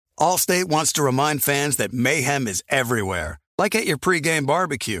Allstate wants to remind fans that mayhem is everywhere, like at your pregame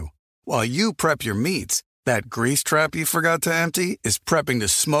barbecue. While you prep your meats, that grease trap you forgot to empty is prepping to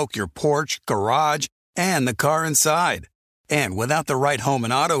smoke your porch, garage, and the car inside. And without the right home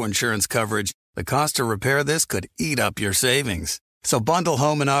and auto insurance coverage, the cost to repair this could eat up your savings. So bundle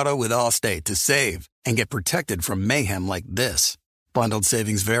home and auto with Allstate to save and get protected from mayhem like this. Bundled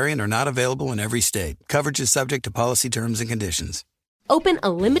savings vary and are not available in every state. Coverage is subject to policy terms and conditions. Open a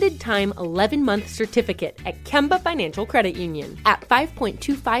limited-time 11-month certificate at Kemba Financial Credit Union. At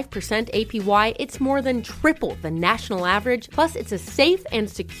 5.25% APY, it's more than triple the national average, plus it's a safe and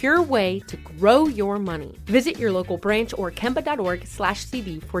secure way to grow your money. Visit your local branch or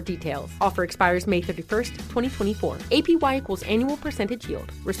kemba.org/CD for details. Offer expires May 31st, 2024. APY equals annual percentage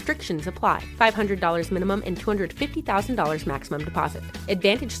yield. Restrictions apply. $500 minimum and $250,000 maximum deposit.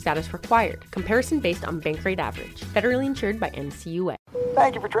 Advantage status required. Comparison based on bank rate average. Federally insured by NCUA.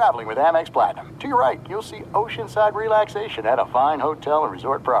 Thank you for traveling with Amex Platinum. To your right, you'll see oceanside relaxation at a fine hotel and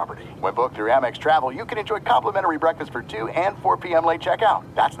resort property. When booked through Amex Travel, you can enjoy complimentary breakfast for 2 and 4 p.m. late checkout.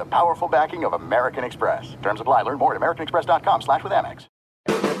 That's the powerful backing of American Express. Terms apply. Learn more at americanexpress.com/withAmex.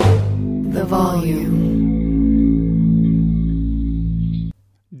 The volume.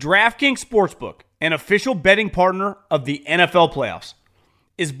 DraftKings Sportsbook, an official betting partner of the NFL playoffs,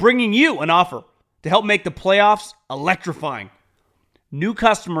 is bringing you an offer to help make the playoffs electrifying. New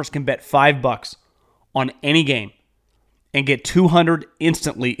customers can bet $5 on any game and get $200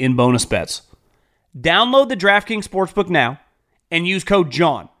 instantly in bonus bets. Download the DraftKings Sportsbook now and use code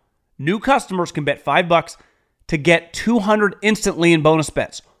JOHN. New customers can bet $5 to get $200 instantly in bonus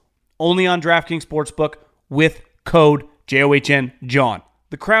bets. Only on DraftKings Sportsbook with code JOHN, John.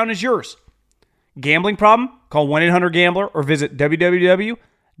 The crown is yours. Gambling problem? Call 1-800-GAMBLER or visit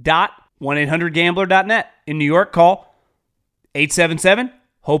www.1800gambler.net. In New York, call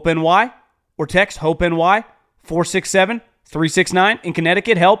 877-HOPE-NY or text HOPE-NY 467-369. In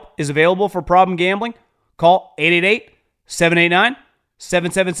Connecticut, help is available for problem gambling. Call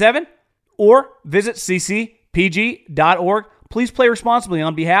 888-789-7777 or visit ccpg.org. Please play responsibly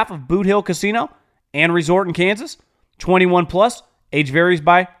on behalf of Boot Hill Casino and Resort in Kansas. 21 plus. Age varies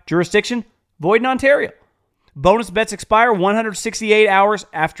by jurisdiction. Void in Ontario. Bonus bets expire 168 hours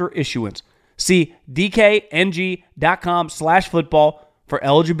after issuance. See dkng.com/football for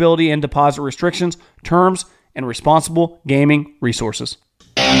eligibility and deposit restrictions, terms, and responsible gaming resources.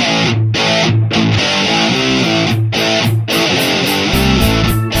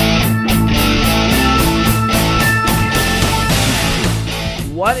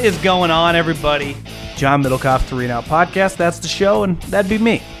 What is going on, everybody? John Middlecoff, 3 and Out Podcast. That's the show, and that'd be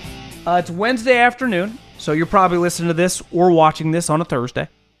me. It's Wednesday afternoon, so you're probably listening to this or watching this on a Thursday.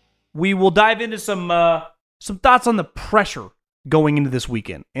 We will dive into some thoughts on the pressure going into this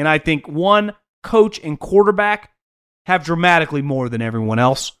weekend. And I think one, coach and quarterback have dramatically more than everyone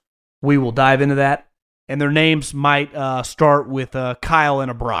else. We will dive into that. And their names might start with Kyle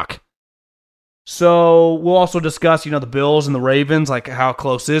and a Brock. So we'll also discuss, the Bills and the Ravens, like how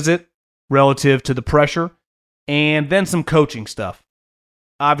close is it relative to the pressure. And then some coaching stuff.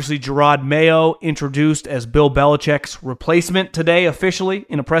 Obviously, Gerard Mayo introduced as Bill Belichick's replacement today officially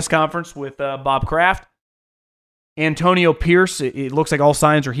in a press conference with Bob Kraft. Antonio Pierce, it looks like all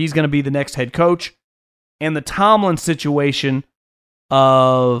signs are he's going to be the next head coach. And the Tomlin situation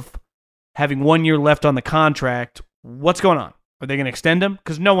of having 1 year left on the contract, what's going on? Are they going to extend him?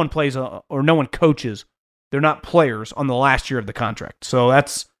 Because no one plays or no one coaches. They're not players on the last year of the contract. So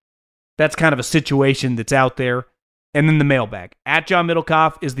that's kind of a situation that's out there. And then the mailbag. At John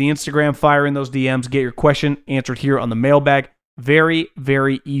Middlecoff is the Instagram. Fire in those DMs. Get your question answered here on the mailbag. Very,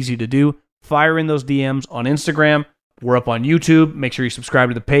 very easy to do. Fire in those DMs on Instagram. We're up on YouTube. Make sure you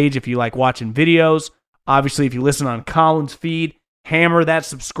subscribe to the page if you like watching videos. Obviously, if you listen on Colin's feed, hammer that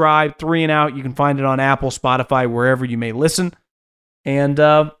subscribe. 3 and Out. You can find it on Apple, Spotify, wherever you may listen. And,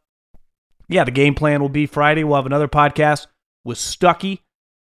 the game plan will be Friday. We'll have another podcast with Stuckey.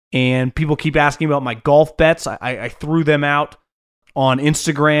 And people keep asking about my golf bets. I threw them out on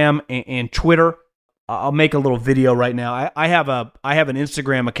Instagram and Twitter. I'll make a little video right now. I have an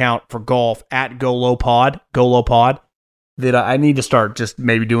Instagram account for golf at GoLowPod, that I need to start just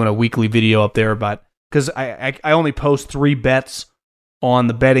maybe doing a weekly video up there. But because I only post 3 bets on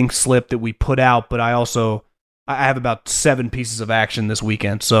the betting slip that we put out, but I have about 7 pieces of action this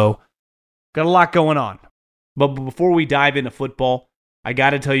weekend. So got a lot going on. But before we dive into football, I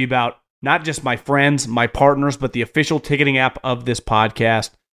got to tell you about not just my friends, my partners, but the official ticketing app of this podcast.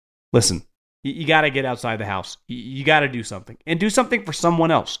 Listen, you got to get outside the house. You got to do something. And do something for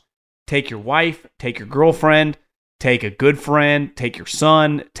someone else. Take your wife, take your girlfriend, take a good friend, take your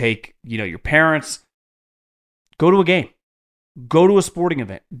son, take, your parents. Go to a game. Go to a sporting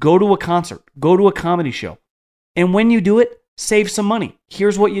event. Go to a concert. Go to a comedy show. And when you do it, save some money.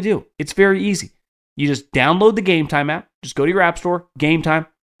 Here's what you do. It's very easy. You just download the Game Time app. Just go to your app store, Game Time,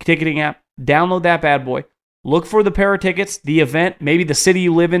 ticketing app, download that bad boy. Look for the pair of tickets, the event, maybe the city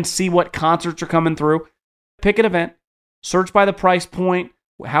you live in, see what concerts are coming through. Pick an event, search by the price point,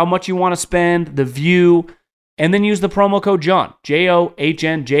 how much you want to spend, the view, and then use the promo code JOHN,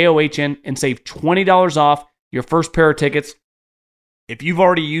 JOHN, JOHN, and save $20 off your first pair of tickets. If you've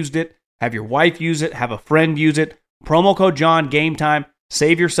already used it, have your wife use it, have a friend use it, promo code JOHN, Game Time,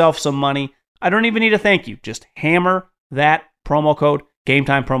 save yourself some money. I don't even need a thank you. Just hammer that promo code, Game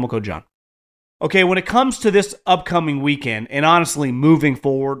Time, promo code JOHN. Okay, when it comes to this upcoming weekend, and honestly moving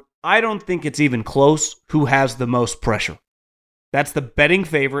forward, I don't think it's even close who has the most pressure. That's the betting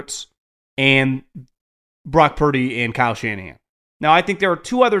favorites and Brock Purdy and Kyle Shanahan. Now, I think there are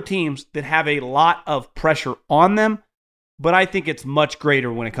two other teams that have a lot of pressure on them, but I think it's much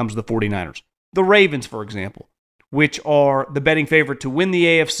greater when it comes to the 49ers. The Ravens, for example, which are the betting favorite to win the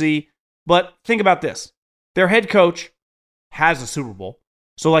AFC. But think about this. Their head coach has a Super Bowl.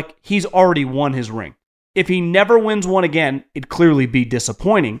 So, he's already won his ring. If he never wins one again, it'd clearly be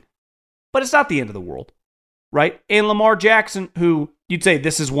disappointing. But it's not the end of the world, right? And Lamar Jackson, who you'd say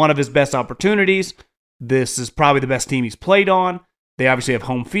this is one of his best opportunities. This is probably the best team he's played on. They obviously have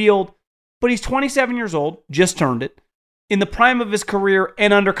home field. But he's 27 years old, just turned it, in the prime of his career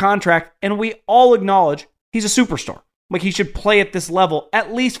and under contract. And we all acknowledge he's a superstar. He should play at this level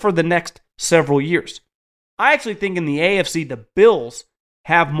at least for the next several years. I actually think in the AFC, the Bills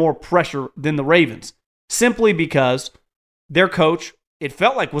have more pressure than the Ravens, simply because their coach, it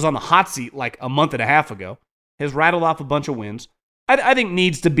felt like, was on the hot seat a month and a half ago, has rattled off a bunch of wins. I think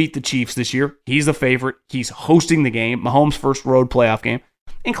needs to beat the Chiefs this year. He's the favorite. He's hosting the game, Mahomes' first road playoff game.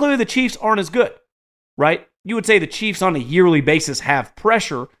 And clearly the Chiefs aren't as good, right? You would say the Chiefs on a yearly basis have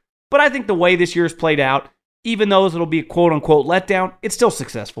pressure, but I think the way this year's played out, even though it'll be a quote-unquote letdown, it's still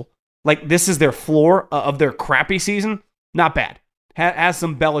successful. This is their floor of their crappy season. Not bad. Has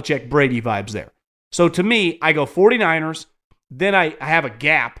some Belichick Brady vibes there. So to me, I go 49ers, then I have a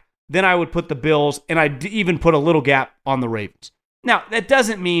gap, then I would put the Bills, and I'd even put a little gap on the Ravens. Now, that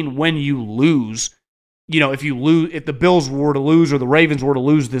doesn't mean when you lose, if the Bills were to lose or the Ravens were to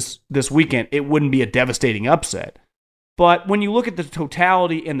lose this weekend, it wouldn't be a devastating upset. But when you look at the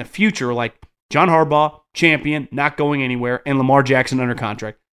totality and the future, John Harbaugh, champion, not going anywhere, and Lamar Jackson under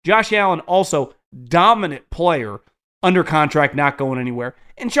contract. Josh Allen, also dominant player, under contract, not going anywhere.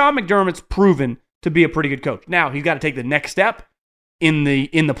 And Sean McDermott's proven to be a pretty good coach. Now, he's got to take the next step in the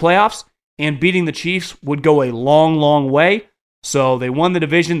playoffs, and beating the Chiefs would go a long, long way. So they won the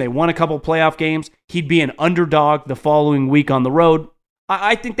division. They won a couple playoff games. He'd be an underdog the following week on the road.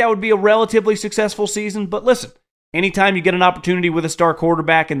 I think that would be a relatively successful season. But listen, anytime you get an opportunity with a star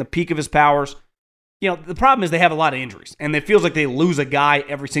quarterback in the peak of his powers, the problem is they have a lot of injuries, and it feels like they lose a guy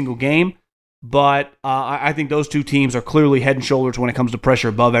every single game. But I think those two teams are clearly head and shoulders when it comes to pressure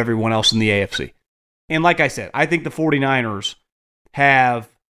above everyone else in the AFC. And like I said, I think the 49ers have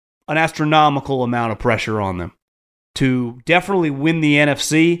an astronomical amount of pressure on them to definitely win the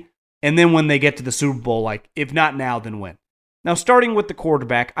NFC, and then when they get to the Super Bowl, if not now, then when. Now, starting with the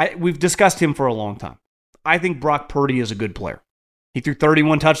quarterback, we've discussed him for a long time. I think Brock Purdy is a good player. He threw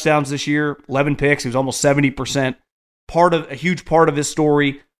 31 touchdowns this year, 11 picks. He was almost 70%. A huge part of his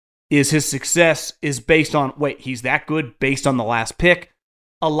story is his success is based on, he's that good based on the last pick.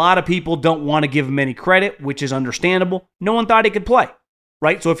 A lot of people don't want to give him any credit, which is understandable. No one thought he could play,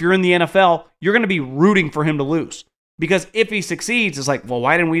 right? So if you're in the NFL, you're going to be rooting for him to lose. Because if he succeeds, it's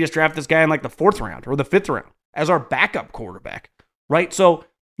why didn't we just draft this guy in the 4th round or the 5th round as our backup quarterback, right? So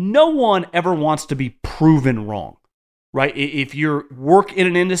no one ever wants to be proven wrong, right? If you work in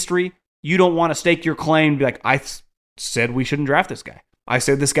an industry, you don't want to stake your claim, be I said we shouldn't draft this guy. I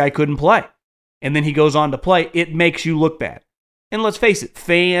said this guy couldn't play. And then he goes on to play. It makes you look bad. And let's face it,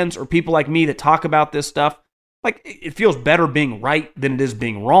 fans or people like me that talk about this stuff, it feels better being right than it is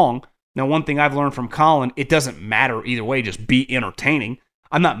being wrong. Now, one thing I've learned from Colin, it doesn't matter either way, just be entertaining.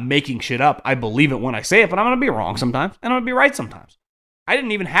 I'm not making shit up. I believe it when I say it, but I'm going to be wrong sometimes, and I'm going to be right sometimes. I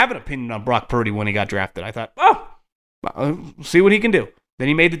didn't even have an opinion on Brock Purdy when he got drafted. I thought, see what he can do. Then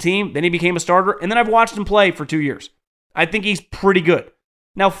he made the team, then he became a starter, and then I've watched him play for 2 years. I think he's pretty good.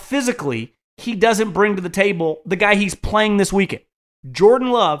 Now, physically, he doesn't bring to the table the guy he's playing this weekend. Jordan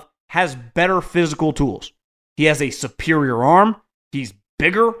Love has better physical tools. He has a superior arm. He's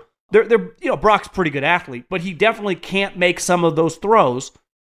bigger. Brock's a pretty good athlete, but he definitely can't make some of those throws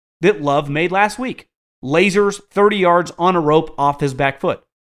that Love made last week. lasers 30 yards on a rope off his back foot.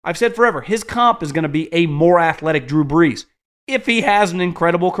 I've said forever, his comp is going to be a more athletic Drew Brees if he has an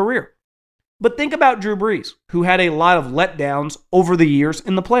incredible career. But think about Drew Brees, who had a lot of letdowns over the years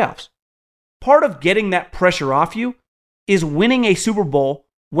in the playoffs. Part of getting that pressure off you is winning a Super Bowl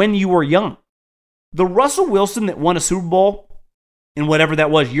when you were young. The Russell Wilson that won a Super Bowl in whatever that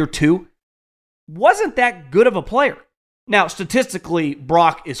was, year 2, wasn't that good of a player. Now, statistically,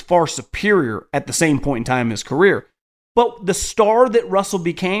 Brock is far superior at the same point in time in his career. But the star that Russell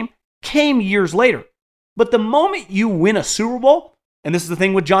became came years later. But the moment you win a Super Bowl, and this is the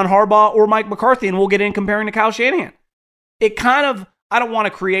thing with John Harbaugh or Mike McCarthy, and we'll get in comparing to Kyle Shanahan, it kind of, I don't want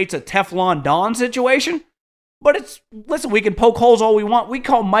to create a Teflon Don situation, but it's, listen, we can poke holes all we want. We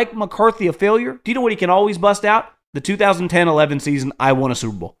call Mike McCarthy a failure. Do you know what he can always bust out? The 2010-11 season, I won a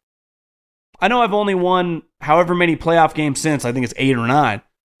Super Bowl. I know I've only won however many playoff games since, I think it's 8 or 9,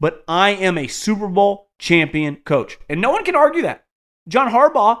 but I am a Super Bowl champion coach. And no one can argue that. John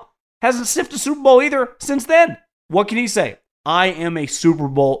Harbaugh hasn't sniffed a Super Bowl either since then. What can he say? I am a Super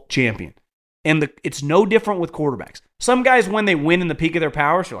Bowl champion. And it's no different with quarterbacks. Some guys, when they win in the peak of their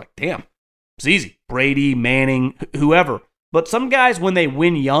powers, you're like, damn, it's easy. Brady, Manning, whoever. But some guys, when they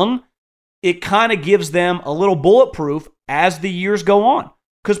win young, it kind of gives them a little bulletproof as the years go on.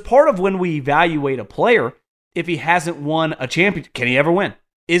 Because part of when we evaluate a player, if he hasn't won a championship, can he ever win?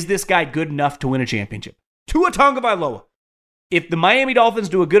 Is this guy good enough to win a championship? Tua Tagovailoa. If the Miami Dolphins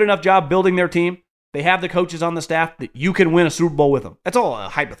do a good enough job building their team, they have the coaches on the staff that you can win a Super Bowl with them. That's all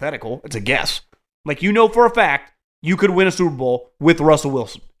hypothetical. It's a guess. Like, you know for a fact you could win a Super Bowl with Russell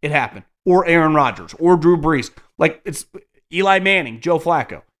Wilson. It happened. Or Aaron Rodgers. Or Drew Brees. Like, it's Eli Manning, Joe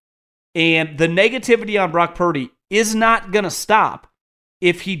Flacco. And the negativity on Brock Purdy is not going to stop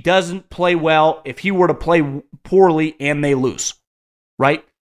if he doesn't play well, if he were to play poorly and they lose. Right?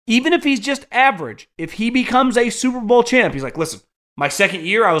 Even if he's just average, if he becomes a Super Bowl champ, he's like, listen, my second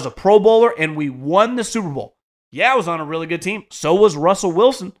year, I was a Pro Bowler and we won the Super Bowl. Yeah, I was on a really good team. So was Russell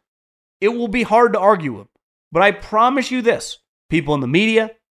Wilson. It will be hard to argue him. But I promise you this, people in the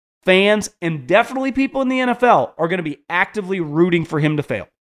media, fans, and definitely people in the NFL are going to be actively rooting for him to fail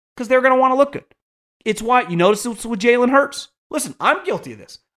because they're going to want to look good. It's why you notice it's with Jalen Hurts. Listen, I'm guilty of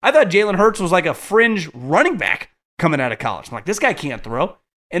this. I thought Jalen Hurts was like a fringe running back coming out of college. I'm like, this guy can't throw.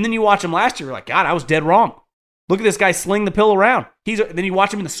 And then you watch him last year, you're like, God, I was dead wrong. Look at this guy sling the pill around. Then you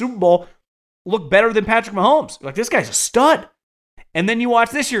watch him in the Super Bowl look better than Patrick Mahomes. You're like, this guy's a stud. And then you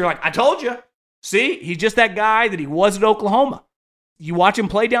watch this year, you're like, I told you. See, he's just that guy that he was at Oklahoma. You watch him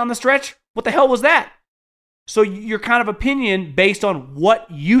play down the stretch, what the hell was that? So your kind of opinion based on what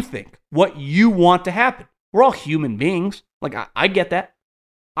you think, what you want to happen. We're all human beings. Like, I get that.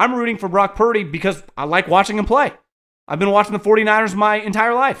 I'm rooting for Brock Purdy because I like watching him play. I've been watching the 49ers my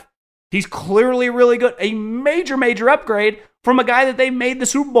entire life. He's clearly really good. A major, major upgrade from a guy that they made the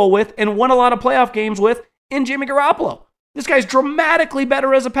Super Bowl with and won a lot of playoff games with in Jimmy Garoppolo. This guy's dramatically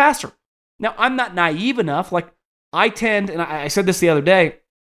better as a passer. Now, I'm not naive enough. Like, I tend, and I said this the other day,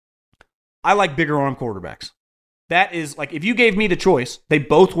 I like bigger arm quarterbacks. That is, like, if you gave me the choice, they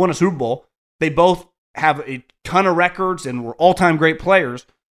both won a Super Bowl. They both have a ton of records and were all-time great players.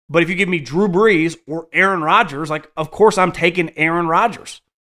 But if you give me Drew Brees or Aaron Rodgers, like, of course I'm taking Aaron Rodgers,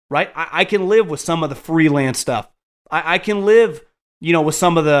 right? I can live with some of the freelance stuff. I can live, with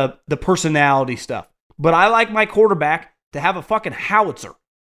some of the personality stuff. But I like my quarterback to have a fucking howitzer,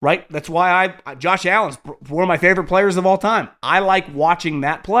 right? That's why Josh Allen's one of my favorite players of all time. I like watching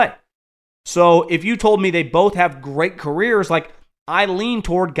that play. So if you told me they both have great careers, like, I lean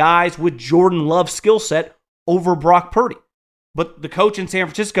toward guys with Jordan Love's skill set over Brock Purdy. But the coach in San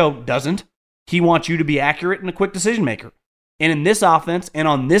Francisco doesn't. He wants you to be accurate and a quick decision maker. And in this offense and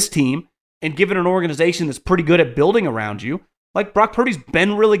on this team, and given an organization that's pretty good at building around you, like, Brock Purdy's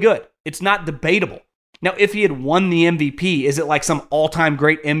been really good. It's not debatable. Now, if he had won the MVP, is it like some all-time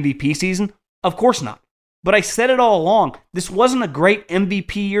great MVP season? Of course not. But I said it all along, this wasn't a great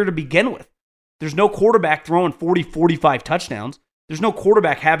MVP year to begin with. There's no quarterback throwing 40, 45 touchdowns. There's no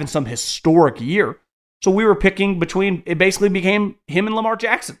quarterback having some historic year. So we were picking between, it basically became him and Lamar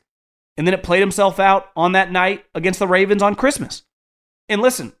Jackson. And then it played himself out on that night against the Ravens on Christmas. And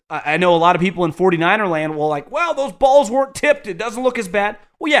listen, I know a lot of people in 49er land will like, well, those balls weren't tipped. It doesn't look as bad.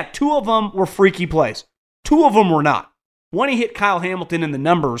 Well, yeah, 2 of them were freaky plays. 2 of them were not. One, he hit Kyle Hamilton in the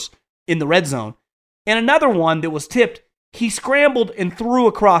numbers in the red zone. And another one that was tipped, he scrambled and threw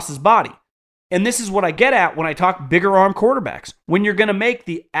across his body. And this is what I get at when I talk bigger arm quarterbacks. When you're going to make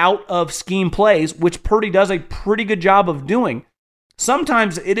the out-of-scheme plays, which Purdy does a pretty good job of doing,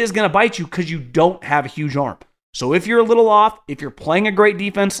 sometimes it is going to bite you because you don't have a huge arm. So if you're a little off, if you're playing a great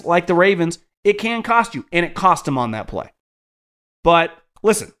defense like the Ravens, it can cost you, and it cost him on that play. But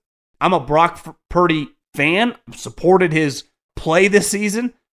listen, I'm a Brock Purdy fan. I've supported his play this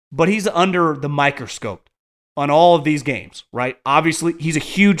season, but he's under the microscope on all of these games, right? Obviously, he's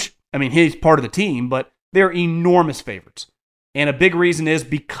he's part of the team, but they're enormous favorites. And a big reason is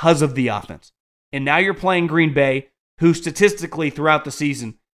because of the offense. And now you're playing Green Bay, who statistically throughout the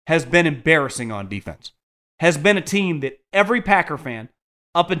season has been embarrassing on defense, has been a team that every Packer fan,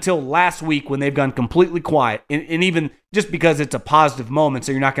 up until last week when they've gone completely quiet, and even just because it's a positive moment,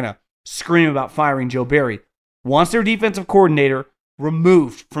 so you're not going to scream about firing Joe Barry, wants their defensive coordinator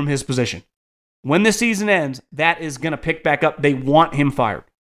removed from his position. When the season ends, that is going to pick back up. They want him fired.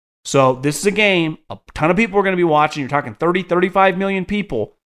 So this is a game a ton of people are going to be watching. You're talking 30, 35 million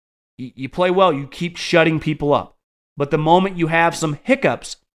people. You play well, you keep shutting people up. But the moment you have some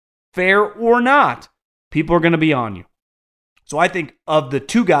hiccups, fair or not, people are going to be on you. So I think of the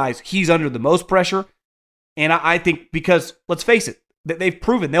two guys, he's under the most pressure. And I think because, let's face it, they've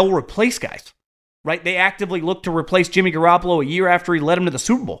proven they'll replace guys, right? They actively look to replace Jimmy Garoppolo a year after he led him to the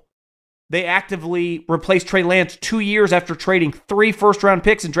Super Bowl. They actively replaced Trey Lance 2 years after trading 3 first-round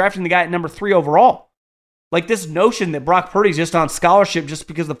picks and drafting the guy at number 3 overall. Like this notion that Brock Purdy's just on scholarship just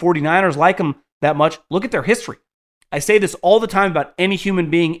because the 49ers like him that much, look at their history. I say this all the time about any human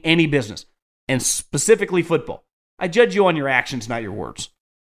being, any business, and specifically football. I judge you on your actions, not your words,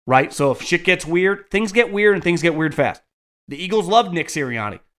 right? So if shit gets weird, things get weird and things get weird fast. The Eagles loved Nick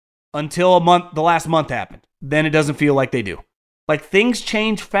Sirianni until the last month happened. Then it doesn't feel like they do. Like things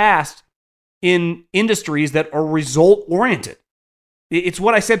change fast in industries that are result-oriented. It's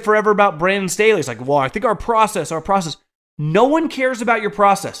what I said forever about Brandon Staley. It's like, well, I think our process. No one cares about your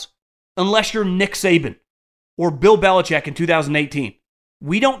process unless you're Nick Saban or Bill Belichick in 2018.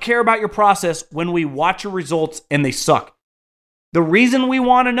 We don't care about your process when we watch your results and they suck. The reason we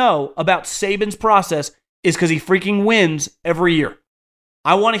want to know about Saban's process is because he freaking wins every year.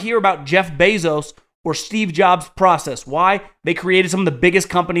 I want to hear about Jeff Bezos or Steve Jobs' process. Why? They created some of the biggest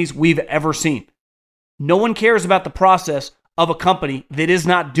companies we've ever seen. No one cares about the process of a company that is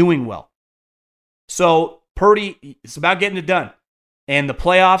not doing well. So Purdy, it's about getting it done. And the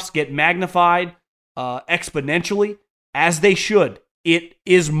playoffs get magnified exponentially, as they should. It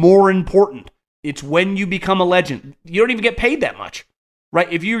is more important. It's when you become a legend. You don't even get paid that much,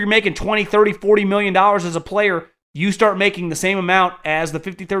 right? If you're making $20, $30, $40 million as a player, you start making the same amount as the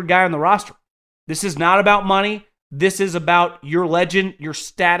 53rd guy on the roster. This is not about money. This is about your legend, your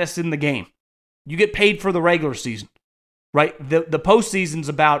status in the game. You get paid for the regular season, right? The postseason's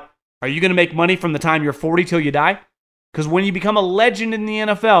about, are you going to make money from the time you're 40 till you die? Because when you become a legend in the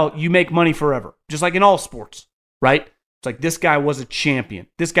NFL, you make money forever, just like in all sports, right? It's like this guy was a champion.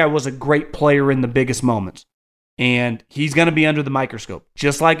 This guy was a great player in the biggest moments. And he's going to be under the microscope,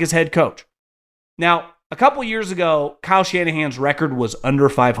 just like his head coach. Now, a couple years ago, Kyle Shanahan's record was under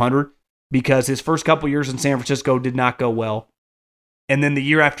 500 because his first couple years in San Francisco did not go well. And then the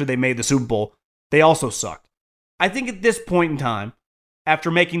year after they made the Super Bowl, they also sucked. I think at this point in time,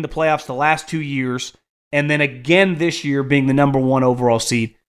 after making the playoffs the last 2 years, and then again this year being the number 1 overall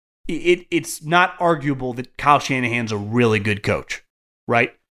seed, it's not arguable that Kyle Shanahan's a really good coach,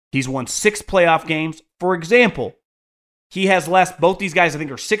 right? He's won 6 playoff games. For example, he has both these guys I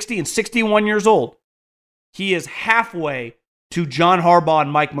think are 60 and 61 years old. He is halfway to John Harbaugh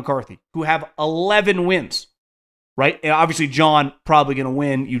and Mike McCarthy, who have 11 wins, right? And obviously John probably going to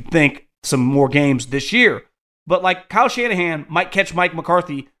win, you'd think, some more games this year. But like Kyle Shanahan might catch Mike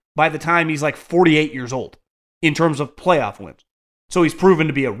McCarthy by the time he's like 48 years old in terms of playoff wins. So he's proven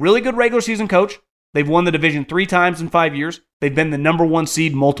to be a really good regular season coach. They've won the division 3 times in 5 years. They've been the number 1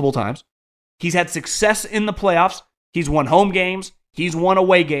 seed multiple times. He's had success in the playoffs. He's won home games. He's won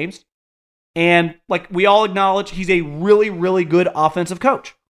away games. And like we all acknowledge, he's a really, really good offensive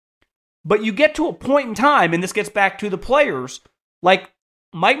coach. But you get to a point in time, and this gets back to the players, like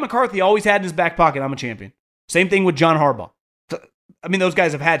Mike McCarthy always had in his back pocket, I'm a champion. Same thing with John Harbaugh. I mean, those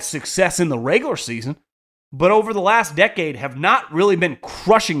guys have had success in the regular season, but over the last decade have not really been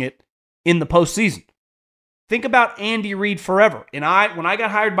crushing it in the postseason. Think about Andy Reid forever. And when I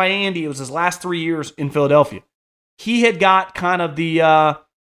got hired by Andy, it was his last 3 years in Philadelphia. He had got kind of the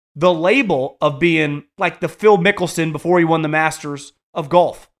label of being like the Phil Mickelson before he won the Masters of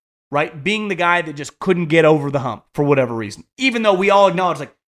golf, right? Being the guy that just couldn't get over the hump for whatever reason. Even though we all acknowledge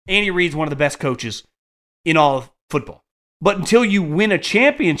like Andy Reid's one of the best coaches in all of football. But until you win a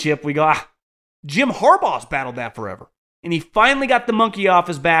championship, we go, Jim Harbaugh's battled that forever. And he finally got the monkey off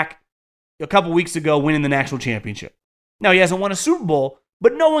his back a couple weeks ago winning the national championship. Now, he hasn't won a Super Bowl,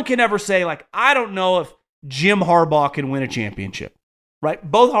 but no one can ever say, like, I don't know if Jim Harbaugh can win a championship. right?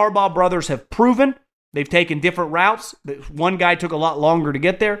 Both Harbaugh brothers have proven they've taken different routes. One guy took a lot longer to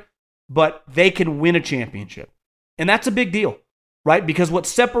get there, but they can win a championship. And that's a big deal, right? Because what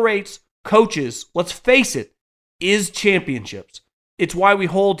separates coaches, let's face it, is championships. It's why we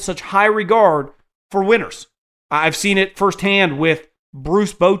hold such high regard for winners. I've seen it firsthand with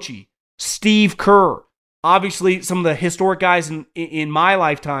Bruce Bochy, Steve Kerr, obviously some of the historic guys in my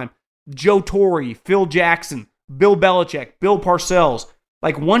lifetime, Joe Torre, Phil Jackson, Bill Belichick, Bill Parcells.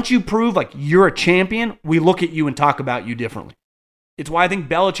 Like, once you prove like you're a champion, we look at you and talk about you differently. It's why I think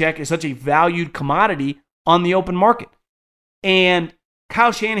Belichick is such a valued commodity on the open market. And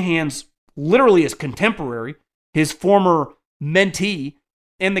Kyle Shanahan's literally his contemporary, his former mentee,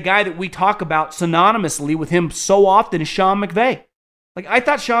 and the guy that we talk about synonymously with him so often is Sean McVay. Like, I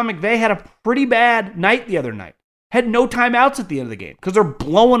thought Sean McVay had a pretty bad night the other night. Had no timeouts at the end of the game because they're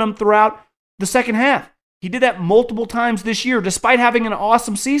blowing him throughout the second half. He did that multiple times this year despite having an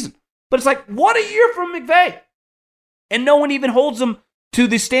awesome season. But it's like, what a year from McVay. And no one even holds him to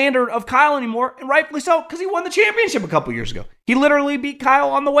the standard of Kyle anymore, and rightfully so, because he won the championship a couple years ago. He literally beat Kyle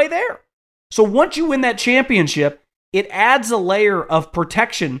on the way there. So once you win that championship, it adds a layer of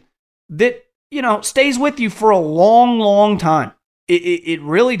protection that, stays with you for a long, long time. It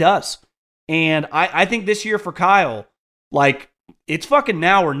really does. And I think this year for Kyle, like, it's fucking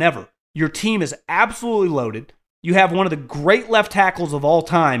now or never. Your team is absolutely loaded. You have one of the great left tackles of all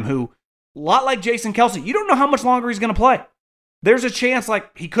time who, a lot like Jason Kelce, you don't know how much longer he's going to play. There's a chance,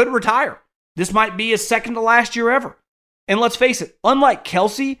 like, he could retire. This might be his second to last year ever. And let's face it, unlike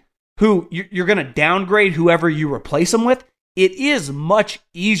Kelce, who you're going to downgrade whoever you replace him with, it is much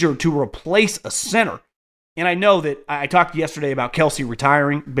easier to replace a center. And I know that I talked yesterday about Kelce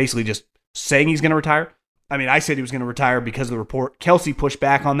retiring, basically just saying he's going to retire. I mean, I said he was going to retire because of the report. Kelce pushed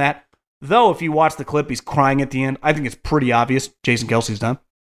back on that. Though, if you watch the clip, he's crying at the end. I think it's pretty obvious Jason Kelce's done.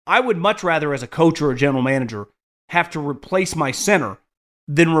 I would much rather, as a coach or a general manager, have to replace my center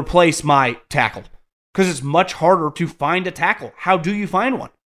than replace my tackle. Because it's much harder to find a tackle. How do you find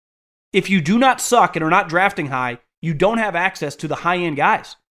one? If you do not suck and are not drafting high, you don't have access to the high-end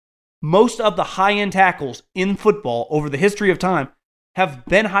guys. Most of the high-end tackles in football over the history of time have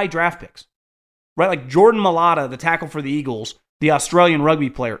been high draft picks. Right? Like Jordan Mailata, the tackle for the Eagles, the Australian rugby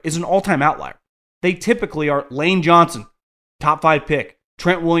player, is an all-time outlier. They typically are Lane Johnson, top 5 pick.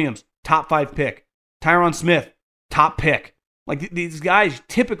 Trent Williams, top 5 pick. Tyron Smith, top pick. Like, these guys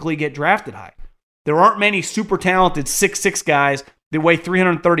typically get drafted high. There aren't many super talented 6'6" guys that weigh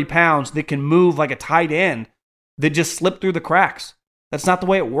 330 pounds that can move like a tight end that just slip through the cracks. That's not the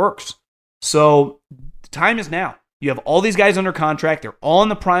way it works. So the time is now. You have all these guys under contract. They're all in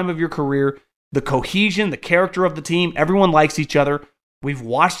the prime of your career. The cohesion, the character of the team, everyone likes each other. We've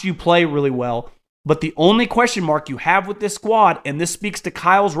watched you play really well. But the only question mark you have with this squad, and this speaks to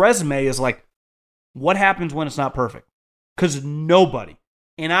Kyle's resume, is like, what happens when it's not perfect? Because nobody,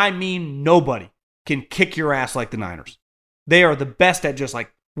 and I mean nobody, can kick your ass like the Niners. They are the best at just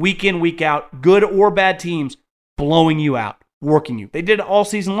like week in, week out, good or bad teams, blowing you out, working you. They did it all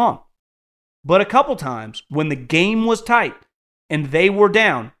season long. But a couple times when the game was tight and they were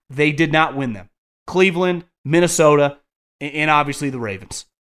down, they did not win them. Cleveland, Minnesota, and obviously the Ravens,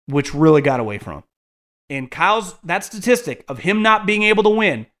 which really got away from him. And Kyle's, that statistic of him not being able to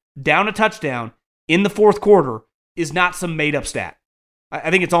win down a touchdown in the fourth quarter is not some made-up stat. I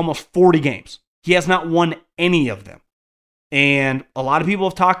think it's almost 40 games. He has not won any of them. And a lot of people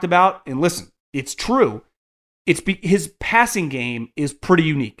have talked about, and listen, it's true, his passing game is pretty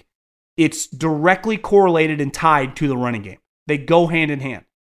unique. It's directly correlated and tied to the running game. They go hand in hand.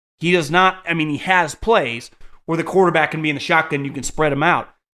 He does not, he has plays where the quarterback can be in the shotgun, you can spread him out,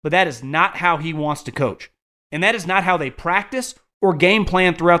 but that is not how he wants to coach. And that is not how they practice or game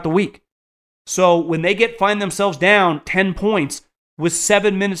plan throughout the week. So when they find themselves down 10 points with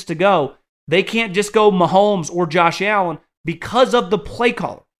 7 minutes to go, they can't just go Mahomes or Josh Allen because of the play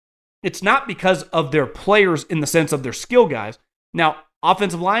caller. It's not because of their players in the sense of their skill guys. Now,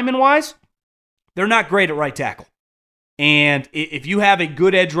 offensive lineman-wise, they're not great at right tackle. And if you have a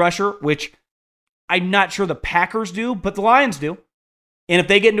good edge rusher, which I'm not sure the Packers do, but the Lions do, and if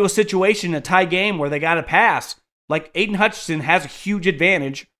they get into a situation, a tie game where they got to pass, like Aiden Hutchinson has a huge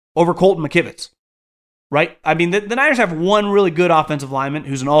advantage over Colton McKivitz, right? The Niners have one really good offensive lineman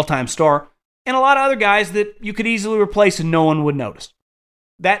who's an all-time star, and a lot of other guys that you could easily replace and no one would notice.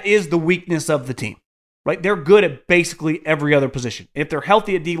 That is the weakness of the team, right? They're good at basically every other position. If they're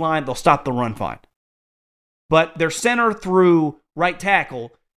healthy at D-line, they'll stop the run fine. But their center through right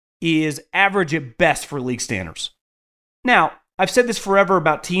tackle is average at best for league standards. Now, I've said this forever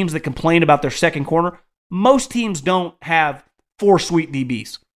about teams that complain about their second corner. Most teams don't have 4 sweet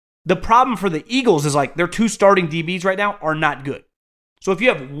DBs. The problem for the Eagles is like their 2 starting DBs right now are not good. So if you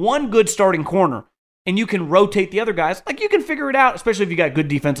have one good starting corner and you can rotate the other guys, like you can figure it out, especially if you got good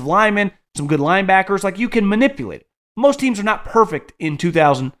defensive linemen, some good linebackers, like you can manipulate it. Most teams are not perfect in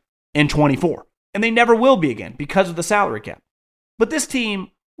 2024, and they never will be again because of the salary cap. But this team,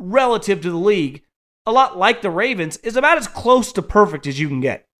 relative to the league, a lot like the Ravens, is about as close to perfect as you can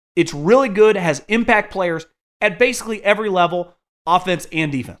get. It's really good, has impact players at basically every level, offense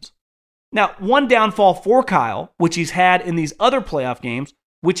and defense. Now, one downfall for Kyle, which he's had in these other playoff games,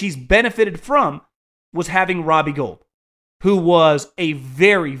 which he's benefited from, was having Robbie Gould, who was a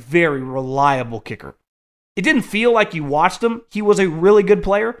very, very reliable kicker. It didn't feel like you watched him. He was a really good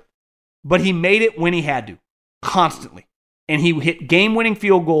player, but he made it when he had to, constantly. And he hit game-winning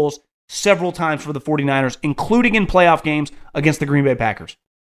field goals several times for the 49ers, including in playoff games against the Green Bay Packers.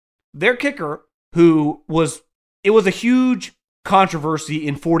 Their kicker, it was a huge controversy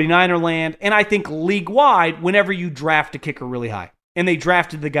in 49er land, and I think league-wide whenever you draft a kicker really high. And they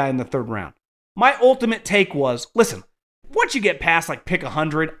drafted the guy in the 3rd round. My ultimate take was, listen, once you get past like pick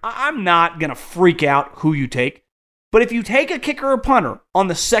 100, I'm not going to freak out who you take. But if you take a kicker or punter on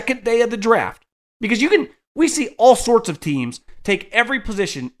the 2nd day of the draft, because we see all sorts of teams take every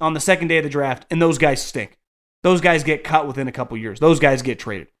position on the 2nd day of the draft, and those guys stink. Those guys get cut within a couple years. Those guys get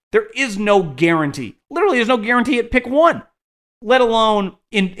traded. There is no guarantee. Literally, there's no guarantee at pick 1, let alone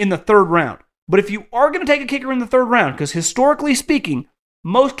in the 3rd round. But if you are going to take a kicker in the 3rd round, because historically speaking,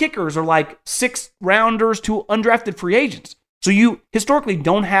 most kickers are like 6th rounders to undrafted free agents. So you historically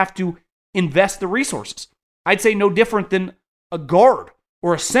don't have to invest the resources. I'd say no different than a guard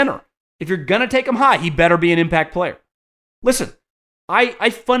or a center. If you're going to take him high, he better be an impact player. Listen,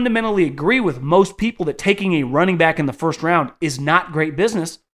 I fundamentally agree with most people that taking a running back in the 1st round is not great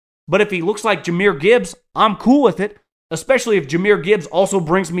business. But if he looks like Jahmyr Gibbs, I'm cool with it. Especially if Jahmyr Gibbs also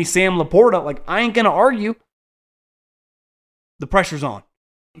brings me Sam Laporta. Like, I ain't going to argue. The pressure's on.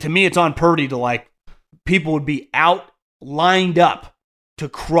 To me, it's on Purdy to people would be out, lined up to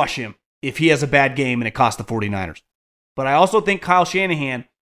crush him if he has a bad game and it costs the 49ers. But I also think Kyle Shanahan,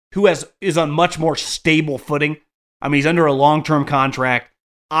 who is on much more stable footing. I mean, he's under a long-term contract.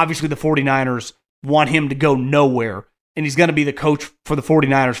 Obviously, the 49ers want him to go nowhere, and he's going to be the coach for the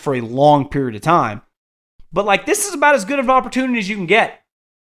 49ers for a long period of time. But this is about as good of an opportunity as you can get,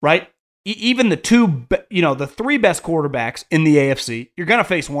 right? Even the 3 best quarterbacks in the AFC, you're going to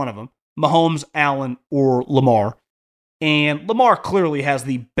face one of them, Mahomes, Allen, or Lamar. And Lamar clearly has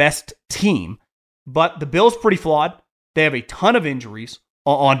the best team, but the Bills pretty flawed. They have a ton of injuries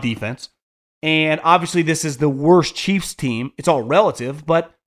on defense. And obviously this is the worst Chiefs team. It's all relative,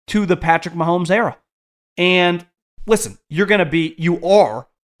 but to the Patrick Mahomes era. And listen, you are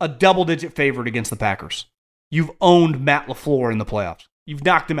a double-digit favorite against the Packers. You've owned Matt LaFleur in the playoffs. You've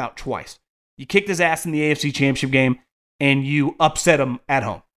knocked him out twice. You kicked his ass in the AFC Championship game, and you upset him at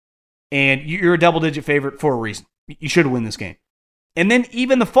home. And you're a double-digit favorite for a reason. You should win this game. And then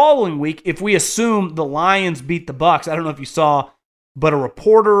even the following week, if we assume the Lions beat the Bucs, I don't know if you saw, but a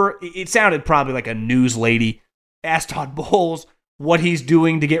reporter, it sounded probably like a news lady, asked Todd Bowles what he's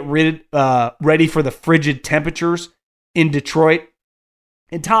doing to get ready for the frigid temperatures in Detroit.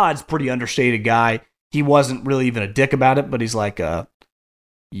 And Todd's a pretty understated guy. He wasn't really even a dick about it, but he's like,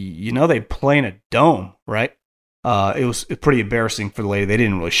 they play in a dome, right? It was pretty embarrassing for the lady. They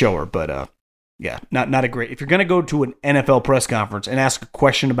didn't really show her, but yeah, not a great. If you're going to go to an NFL press conference and ask a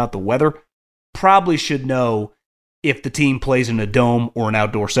question about the weather, probably should know if the team plays in a dome or an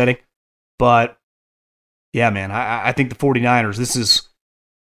outdoor setting. But yeah, man, I think the 49ers, this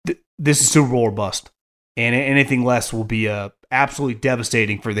is Super Bowl or bust. And anything less will be absolutely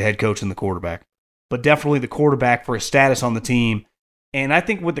devastating for the head coach and the quarterback. But definitely the quarterback for his status on the team. And I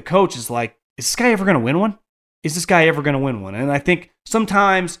think with the coach is like, is this guy ever going to win one? Is this guy ever going to win one? And I think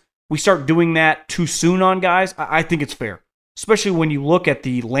sometimes we start doing that too soon on guys. I think it's fair, especially when you look at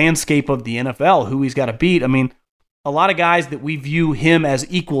the landscape of the NFL, who he's got to beat. I mean, a lot of guys that we view him as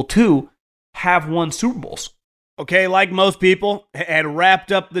equal to have won Super Bowls. Okay, like most people, had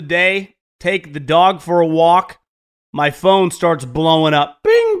wrapped up the day, take the dog for a walk. My phone starts blowing up.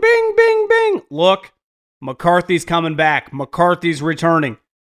 Bing, bing, bing, bing. Look, McCarthy's coming back. McCarthy's returning.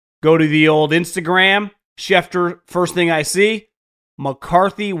 Go to the old Instagram. Schefter, first thing I see,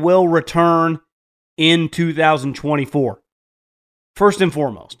 McCarthy will return in 2024. First and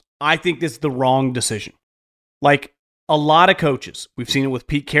foremost, I think this is the wrong decision. Like a lot of coaches, we've seen it with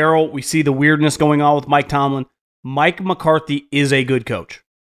Pete Carroll. We see the weirdness going on with Mike Tomlin. Mike McCarthy is a good coach.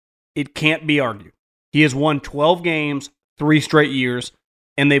 It can't be argued. He has won 12 games, 3 straight years,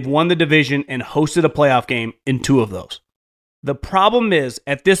 and they've won the division and hosted a playoff game in 2 of those. The problem is,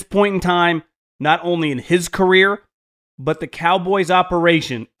 at this point in time, not only in his career, but the Cowboys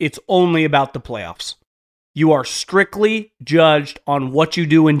operation, it's only about the playoffs. You are strictly judged on what you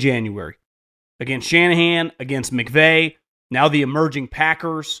do in January. Against Shanahan, against McVay, now the emerging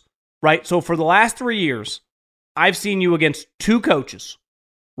Packers, right? So for the last 3 years, I've seen you against two coaches,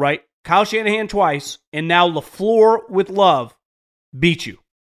 right? Kyle Shanahan twice, and now LaFleur with Love beat you.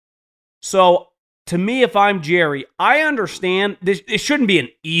 So to me, if I'm Jerry, I understand this. It shouldn't be an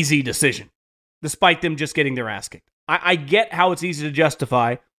easy decision, despite them just getting their ass kicked. I get how it's easy to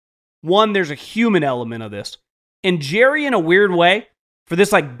justify. One, there's a human element of this. And Jerry, in a weird way, for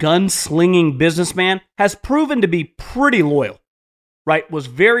this like gunslinging businessman, has proven to be pretty loyal, right? Was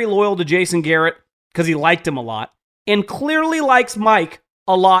very loyal to Jason Garrett because he liked him a lot, and clearly likes Mike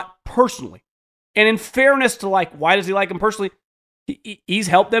a lot personally. And in fairness to like, why does he like him personally? He's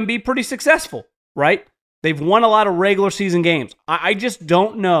helped them be pretty successful, right? They've won a lot of regular season games. I just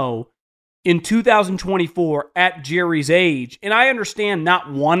don't know in 2024 at Jerry's age, and I understand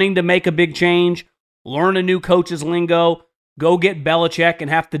not wanting to make a big change, learn a new coach's lingo, go get Belichick and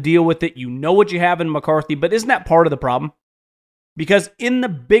have to deal with it. You know what you have in McCarthy, but isn't that part of the problem? Because in the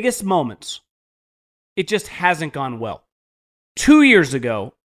biggest moments, it just hasn't gone well. 2 years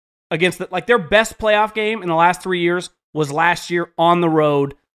ago, against their best playoff game in the last 3 years was last year on the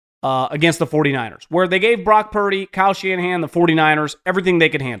road against the 49ers, where they gave Brock Purdy, Kyle Shanahan, the 49ers, everything they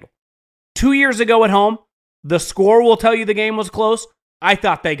could handle. 2 years ago at home, the score will tell you the game was close. I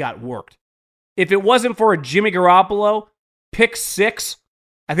thought they got worked. If it wasn't for a Jimmy Garoppolo pick six,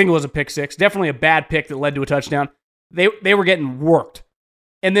 I think it was a pick six, definitely a bad pick that led to a touchdown, they were getting worked.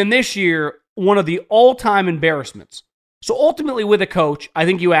 And then this year, one of the all-time embarrassments. So ultimately with a coach, I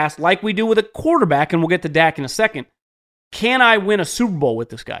think you asked, like we do with a quarterback, and we'll get to Dak in a second, can I win a Super Bowl with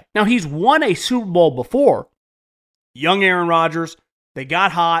this guy? Now, he's won a Super Bowl before. Young Aaron Rodgers, they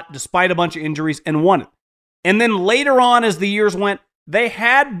got hot despite a bunch of injuries and won it. And then later on, as the years went, they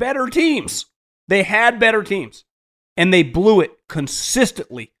had better teams. And they blew it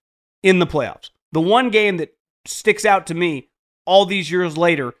consistently in the playoffs. The one game that sticks out to me all these years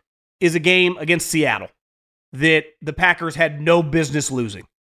later is a game against Seattle that the Packers had no business losing,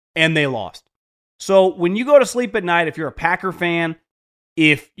 and they lost. So when you go to sleep at night, if you're a Packer fan,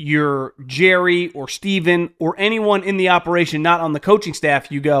 if you're Jerry or Steven or anyone in the operation not on the coaching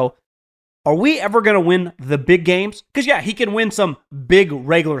staff, you go, are we ever going to win the big games? Because, yeah, he can win some big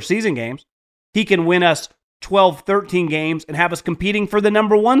regular season games. He can win us 12, 13 games and have us competing for the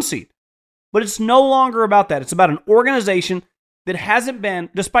number one seed. But it's no longer about that. It's about an organization that hasn't been,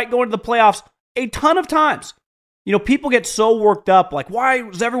 despite going to the playoffs a ton of times. You know, people get so worked up, like, why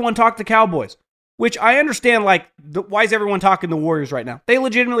does everyone talk to Cowboys? Which I understand, like, why is everyone talking the Warriors right now? They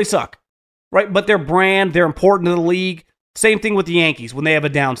legitimately suck, right? But their brand, they're important to the league. Same thing with the Yankees when they have a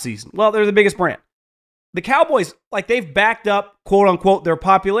down season. Well, they're the biggest brand. The Cowboys, like, they've backed up, quote unquote, their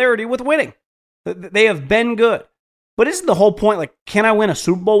popularity with winning. They have been good. But isn't the whole point, like, can I win a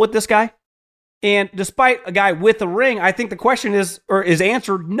Super Bowl with this guy? And despite a guy with a ring, I think the question is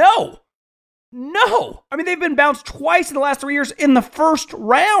answered no. No. I mean, they've been bounced twice in the last 3 years in the first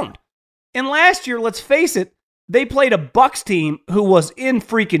round. And last year, let's face it, they played a Bucs team who was in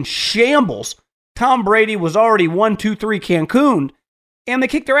freaking shambles. Tom Brady was already 1-2-3 Cancun, and they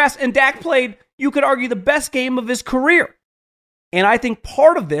kicked their ass. And Dak played, you could argue, the best game of his career. And I think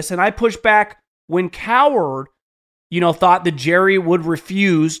part of this, and I pushed back when Coward, thought that Jerry would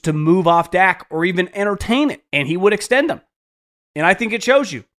refuse to move off Dak or even entertain it, and he would extend him. And I think it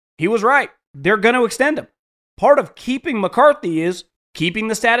shows you. He was right. They're going to extend him. Part of keeping McCarthy is keeping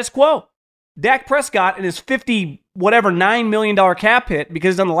the status quo. Dak Prescott and his $9 million cap hit,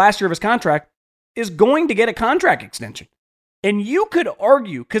 because he's on the last year of his contract, is going to get a contract extension. And you could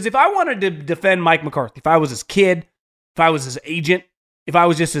argue, because if I wanted to defend Mike McCarthy, if I was his kid, if I was his agent, if I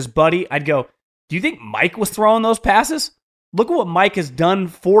was just his buddy, I'd go, do you think Mike was throwing those passes? Look at what Mike has done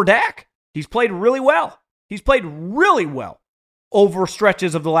for Dak. He's played really well. Over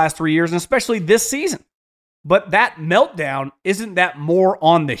stretches of the last 3 years, and especially this season. But that meltdown, isn't that more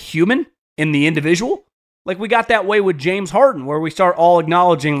on the human and the individual? Like, we got that way with James Harden, where we start all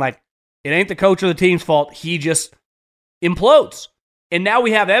acknowledging, like, it ain't the coach or the team's fault. He just implodes. And now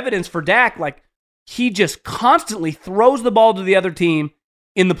we have evidence for Dak, like, he just constantly throws the ball to the other team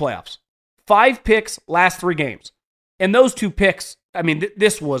in the playoffs. 5 picks, last 3 games. And those 2 picks, I mean,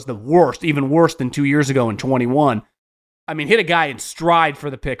 this was the worst, even worse than 2 years ago in 21. I mean, hit a guy in stride for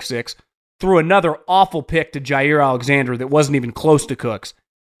the pick 6, threw another awful pick to Jair Alexander that wasn't even close to Cooks.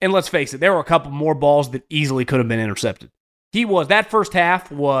 And let's face it, there were a couple more balls that easily could have been intercepted. That first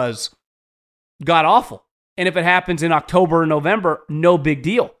half was god-awful. And if it happens in October or November, no big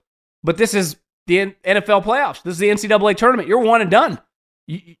deal. But this is the NFL playoffs. This is the NCAA tournament. You're one and done.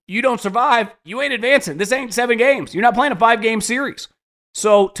 You don't survive, you ain't advancing. This ain't 7 games. You're not playing a 5-game series.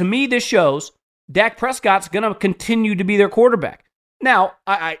 So to me, this shows Dak Prescott's going to continue to be their quarterback. Now,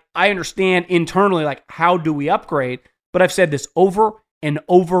 I understand internally, like, how do we upgrade? But I've said this over and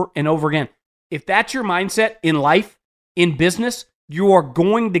over and over again. If that's your mindset in life, in business, you are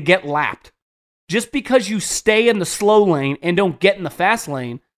going to get lapped. Just because you stay in the slow lane and don't get in the fast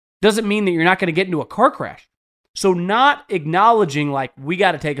lane doesn't mean that you're not going to get into a car crash. So not acknowledging, like, we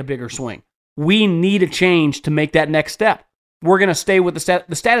got to take a bigger swing. We need a change to make that next step. We're going to stay with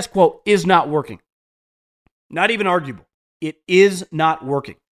the status quo is not working. Not even arguable. It is not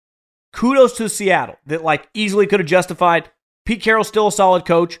working. Kudos to Seattle that, like, easily could have justified. Pete Carroll's still a solid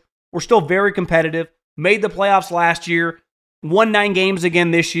coach. We're still very competitive. Made the playoffs last year. Won 9 games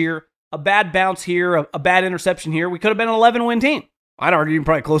again this year. A bad bounce here, a bad interception here. We could have been an 11-win team. I'd argue even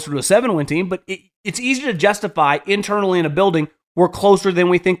probably closer to a 7-win team, but it's easy to justify internally in a building we're closer than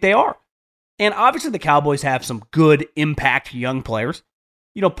we think they are. And obviously the Cowboys have some good impact young players.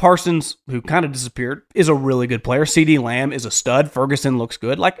 You know, Parsons, who kind of disappeared, is a really good player. CeeDee Lamb is a stud. Ferguson looks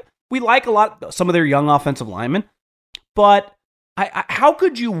good. Like, we like a lot some of their young offensive linemen. But how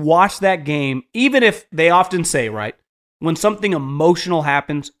could you watch that game, even if they often say, right, when something emotional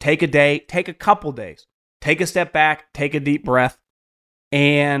happens, take a day, take a couple days, take a step back, take a deep breath,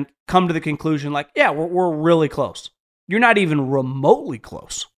 and come to the conclusion, like, yeah, we're really close. You're not even remotely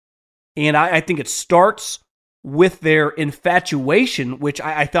close. And I think it starts with their infatuation, which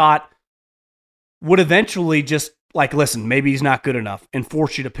I thought would eventually just, like, listen, maybe he's not good enough and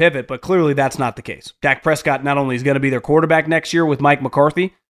force you to pivot, but clearly that's not the case. Dak Prescott not only is going to be their quarterback next year with Mike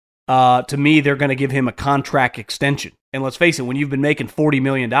McCarthy, to me, they're going to give him a contract extension. And let's face it, when you've been making $40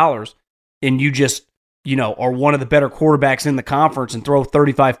 million and you just, you know, are one of the better quarterbacks in the conference and throw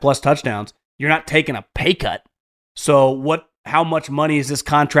 35-plus touchdowns, you're not taking a pay cut. So how much money is this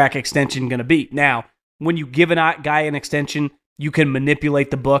contract extension going to be? Now, when you give a guy an extension, you can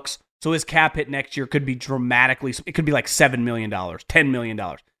manipulate the books. So his cap hit next year could be dramatically, it could be like $7 million, $10 million.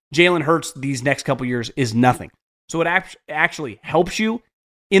 Jalen Hurts these next couple years is nothing. So it actually helps you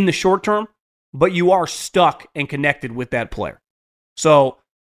in the short term, but you are stuck and connected with that player. So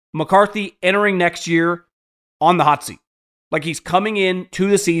McCarthy entering next year on the hot seat. Like, he's coming in to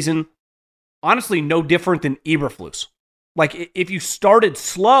the season, honestly, no different than Eberflus. Like, if you started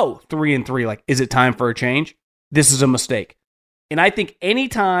slow 3-3, like, is it time for a change? This is a mistake. And I think any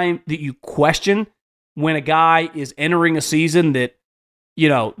time that you question when a guy is entering a season that, you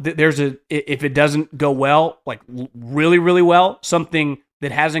know, if it doesn't go well, like really, really well, something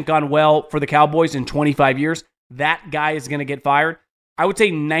that hasn't gone well for the Cowboys in 25 years, that guy is going to get fired. I would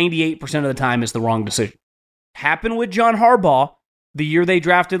say 98% of the time is the wrong decision. Happened with John Harbaugh the year they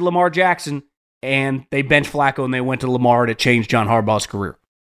drafted Lamar Jackson, and they benched Flacco and they went to Lamar to change John Harbaugh's career.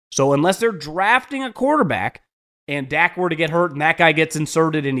 So unless they're drafting a quarterback and Dak were to get hurt and that guy gets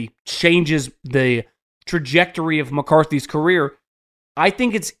inserted and he changes the trajectory of McCarthy's career, I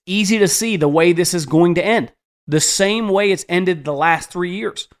think it's easy to see the way this is going to end. The same way it's ended the last 3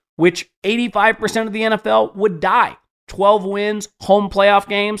 years, which 85% of the NFL would die. 12 wins, home playoff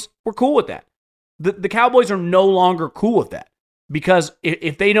games, we're cool with that. The Cowboys are no longer cool with that because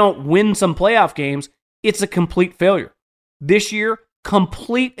if they don't win some playoff games, it's a complete failure. This year,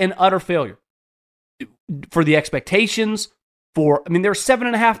 complete and utter failure. For the expectations, they're a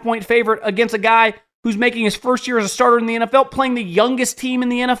 7.5-point favorite against a guy who's making his first year as a starter in the NFL, playing the youngest team in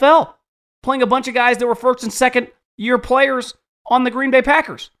the NFL, playing a bunch of guys that were first and second year players on the Green Bay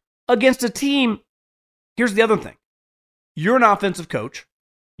Packers against a team. Here's the other thing. You're an offensive coach.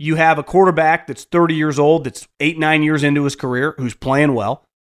 You have a quarterback that's 30 years old, that's 8-9 years into his career, who's playing well.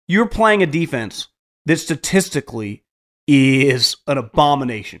 You're playing a defense that statistically is an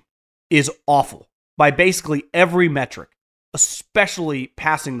abomination, is awful by basically every metric, especially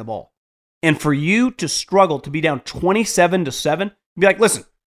passing the ball. And for you to struggle to be down 27-7, be like, listen,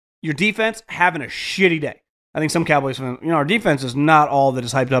 your defense having a shitty day. I think some Cowboys fans, our defense is not all that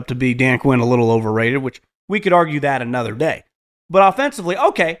is hyped up to be. Dan Quinn a little overrated, which we could argue that another day. But offensively,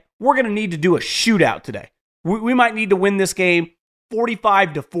 okay, we're going to need to do a shootout today. We might need to win this game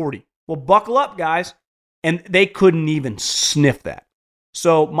 45-40. Well, buckle up, guys. And they couldn't even sniff that.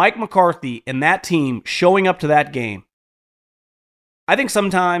 So Mike McCarthy and that team showing up to that game, I think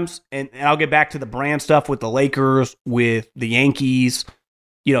sometimes, and I'll get back to the brand stuff with the Lakers, with the Yankees,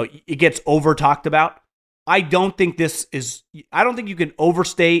 it gets over-talked about. I don't think you can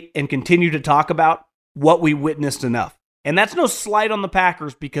overstate and continue to talk about what we witnessed enough. And that's no slight on the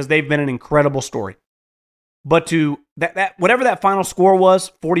Packers because they've been an incredible story. But to that whatever that final score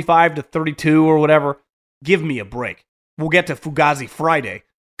was, 45-32 or whatever, give me a break. We'll get to Fugazi Friday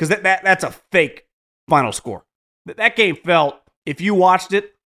because that's a fake final score. That game felt, if you watched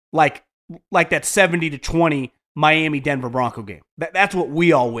it, like that 70-20 Miami-Denver Bronco game. That's what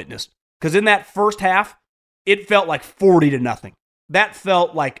we all witnessed. Because in that first half, it felt like 40-0. That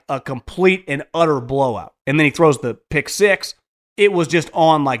felt like a complete and utter blowout. And then he throws the pick six. It was just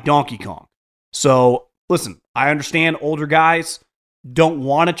on like Donkey Kong. So, listen, I understand older guys don't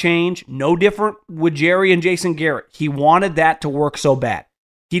want to change. No different with Jerry and Jason Garrett. He wanted that to work so bad.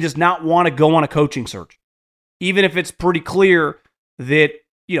 He does not want to go on a coaching search. Even if it's pretty clear that,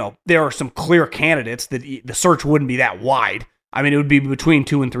 there are some clear candidates, that the search wouldn't be that wide. I mean, it would be between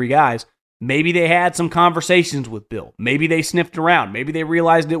 2 and 3 guys. Maybe they had some conversations with Bill. Maybe they sniffed around. Maybe they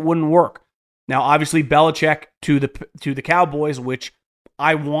realized it wouldn't work. Now, obviously, Belichick to the Cowboys, which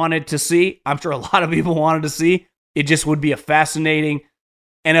I wanted to see. I'm sure a lot of people wanted to see. It just would be a fascinating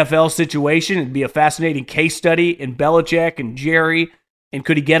NFL situation. It'd be a fascinating case study in Belichick and Jerry. And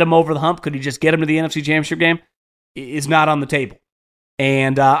could he get him over the hump? Could he just get him to the NFC Championship game? Is not on the table.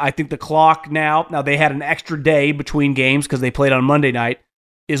 And I think the clock now they had an extra day between games because they played on Monday night,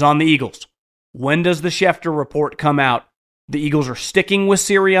 is on the Eagles. When does the Schefter report come out? The Eagles are sticking with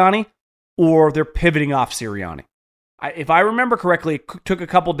Sirianni or they're pivoting off Sirianni? If I remember correctly, it took a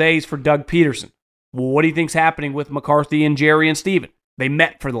couple days for Doug Peterson. Well, what do you think's happening with McCarthy and Jerry and Steven? They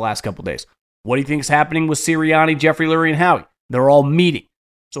met for the last couple days. What do you think's happening with Sirianni, Jeffrey Lurie, and Howie? They're all meeting.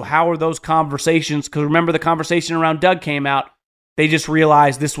 So how are those conversations? Because remember, the conversation around Doug came out. They just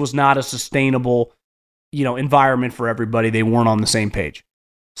realized this was not a sustainable, environment for everybody. They weren't on the same page.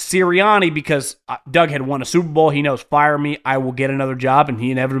 Sirianni, because Doug had won a Super Bowl, he knows, fire me, I will get another job. And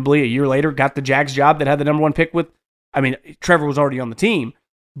he inevitably, a year later, got the Jags job that had the number 1 pick with. I mean, Trevor was already on the team.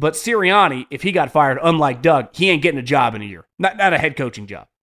 But Sirianni, if he got fired, unlike Doug, he ain't getting a job in a year. Not a head coaching job.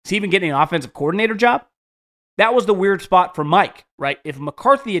 Is he even getting an offensive coordinator job? That was the weird spot for Mike, right? If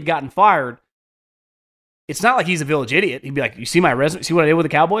McCarthy had gotten fired, it's not like he's a village idiot. He'd be like, you see my resume? See what I did with the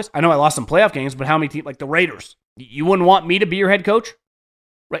Cowboys? I know I lost some playoff games, but how many teams, like the Raiders, you wouldn't want me to be your head coach?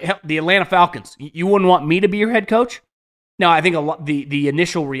 Right? The Atlanta Falcons, you wouldn't want me to be your head coach? Now, I think the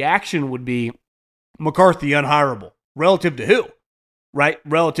initial reaction would be McCarthy unhireable. Relative to who? Right?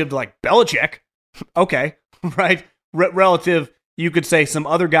 Relative to like Belichick. Okay. Right? Relative, you could say some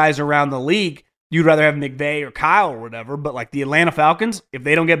other guys around the league, you'd rather have McVay or Kyle or whatever, but like the Atlanta Falcons, if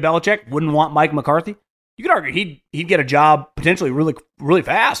they don't get Belichick, wouldn't want Mike McCarthy. You could argue he'd get a job potentially really, really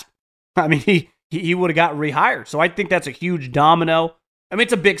fast. I mean, he would have got rehired. So I think that's a huge domino. I mean,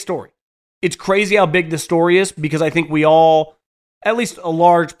 it's a big story. It's crazy how big this story is because I think we all, at least a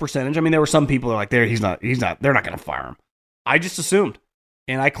large percentage, I mean, there were some people that are like, they're not going to fire him. I just assumed.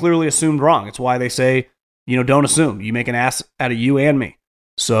 And I clearly assumed wrong. It's why they say, don't assume. You make an ass out of you and me.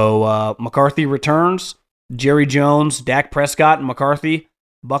 So McCarthy returns. Jerry Jones, Dak Prescott, and McCarthy,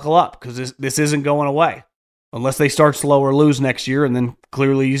 buckle up because this isn't going away. Unless they start slow or lose next year, and then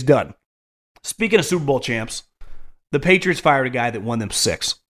clearly he's done. Speaking of Super Bowl champs, the Patriots fired a guy that won them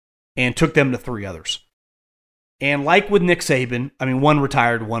 6 and took them to 3 others. And like with Nick Saban, I mean, one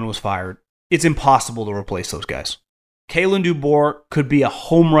retired, one was fired. It's impossible to replace those guys. Kalen DeBoer could be a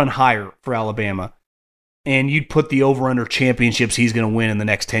home run hire for Alabama, and you'd put the over-under championships he's going to win in the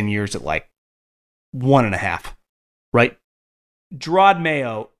next 10 years at like 1.5, right? Gerard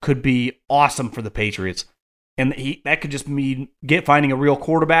Mayo could be awesome for the Patriots, and that could just mean finding a real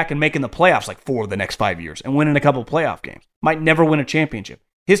quarterback and making the playoffs like 4 of the next 5 years and winning a couple of playoff games. Might never win a championship.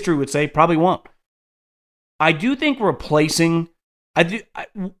 History would say probably won't. I do think replacing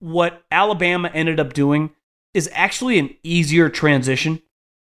what Alabama ended up doing is actually an easier transition.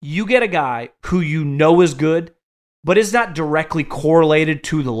 You get a guy who you know is good, but is not directly correlated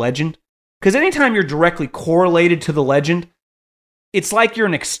to the legend. Because anytime you're directly correlated to the legend, it's like you're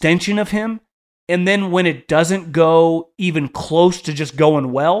an extension of him. And then when it doesn't go even close to just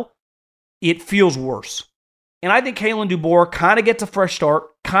going well, it feels worse. And I think Kalen DeBoer kind of gets a fresh start,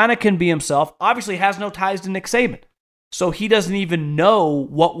 kind of can be himself, obviously has no ties to Nick Saban. So he doesn't even know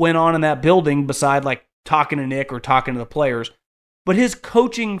what went on in that building beside like talking to Nick or talking to the players. But his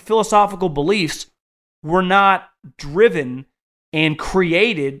coaching philosophical beliefs were not driven and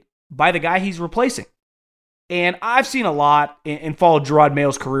created by the guy he's replacing. And I've seen a lot and followed Gerard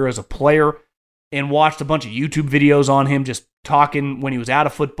Mayo's career as a player and watched a bunch of YouTube videos on him just talking when he was out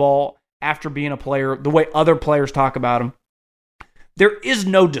of football, after being a player, the way other players talk about him. There is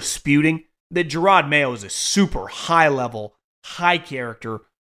no disputing that Gerard Mayo is a super high-level, high-character,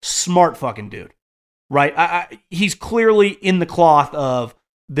 smart fucking dude, right? He's clearly in the cloth of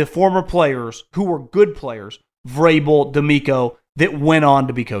the former players who were good players, Vrabel, D'Amico, that went on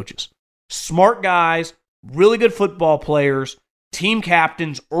to be coaches. Smart guys, really good football players, team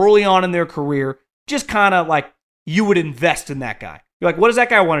captains early on in their career, just kind of like you would invest in that guy. You're like, what does that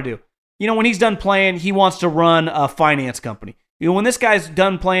guy want to do? When he's done playing, he wants to run a finance company. When this guy's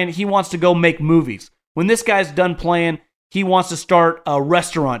done playing, he wants to go make movies. When this guy's done playing, he wants to start a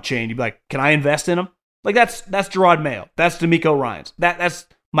restaurant chain. You'd be like, can I invest in him? Like that's Gerard Mayo. That's D'Amico Ryans. That's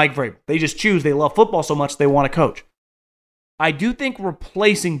Mike Vrabel. They just choose. They love football so much they want to coach. I do think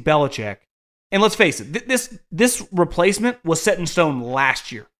replacing Belichick, and let's face it, this replacement was set in stone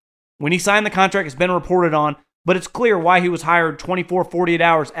last year. When he signed the contract, it's been reported on, but it's clear why he was hired 24, 48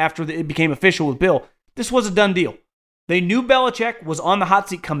 hours after it became official with Bill. This was a done deal. They knew Belichick was on the hot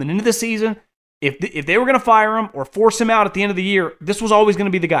seat coming into the season. If they were going to fire him or force him out at the end of the year, this was always going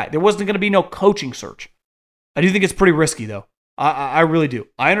to be the guy. There wasn't going to be no coaching search. I do think it's pretty risky, though. I really do.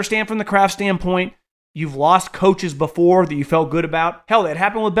 I understand from the Kraft standpoint, you've lost coaches before that you felt good about. Hell, that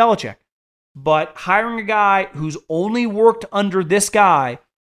happened with Belichick. But hiring a guy who's only worked under this guy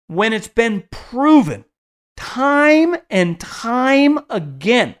when it's been proven time and time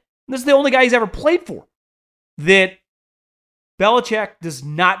again, this is the only guy he's ever played for, that Belichick does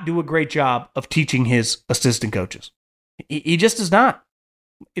not do a great job of teaching his assistant coaches. He just does not.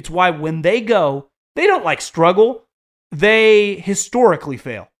 It's why when they go, they don't struggle. They historically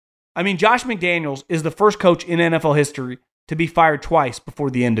fail. I mean, Josh McDaniels is the first coach in NFL history to be fired twice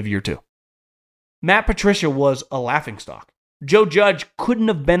before the end of year 2. Matt Patricia was a laughingstock. Joe Judge couldn't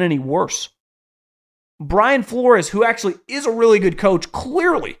have been any worse. Brian Flores, who actually is a really good coach,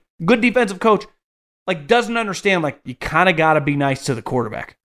 clearly good defensive coach, doesn't understand, you kind of got to be nice to the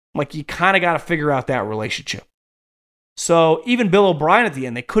quarterback. You kind of got to figure out that relationship. So even Bill O'Brien at the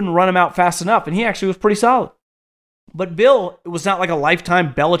end, they couldn't run him out fast enough, and he actually was pretty solid. But Bill was not like a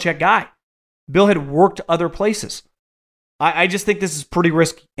lifetime Belichick guy. Bill had worked other places. I just think this is pretty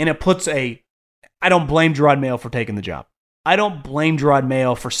risky, and it puts I don't blame Gerard Mayo for taking the job. I don't blame Gerard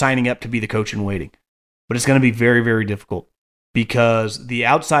Mayo for signing up to be the coach in waiting. But it's going to be very, very difficult because the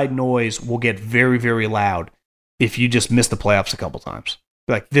outside noise will get very, very loud if you just miss the playoffs a couple times.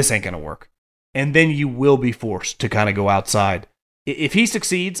 This ain't going to work. And then you will be forced to kind of go outside. If he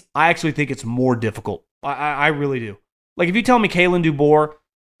succeeds, I actually think it's more difficult. I really do. If you tell me Kalen DeBoer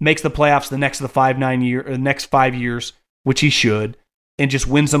makes the playoffs the next 5 years, which he should, and just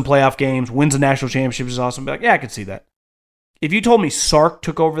wins some playoff games, wins a national championship is awesome, I'd be like, yeah, I could see that. If you told me Sark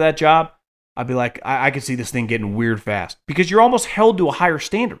took over that job, I'd be like, I could see this thing getting weird fast because you're almost held to a higher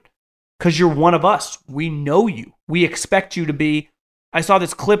standard because you're one of us. We know you. We expect you to be. I saw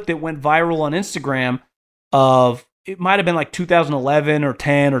this clip that went viral on Instagram of, it might have been 2011 or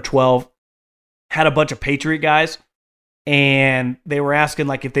 10 or 12, had a bunch of Patriot guys, and they were asking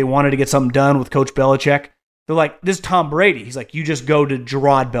if they wanted to get something done with Coach Belichick. They're like, this is Tom Brady. He's like, you just go to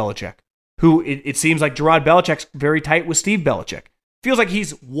Gerard Belichick, who it seems like Gerard Belichick's very tight with Steve Belichick. Feels like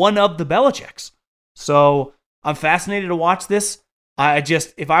he's one of the Belichicks. So I'm fascinated to watch this.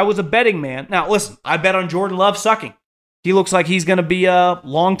 If I was a betting man, now listen, I bet on Jordan Love sucking. He looks like he's going to be a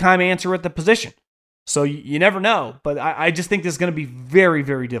long-time answer at the position. So you never know, but I just think this is going to be very,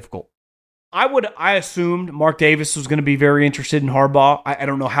 very difficult. I assumed Mark Davis was going to be very interested in Harbaugh. I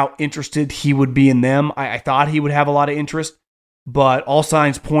don't know how interested he would be in them. I thought he would have a lot of interest, but all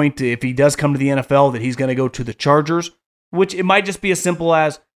signs point to, if he does come to the NFL, that he's going to go to the Chargers, which it might just be as simple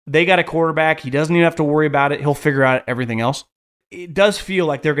as they got a quarterback. He doesn't even have to worry about it. He'll figure out everything else. It does feel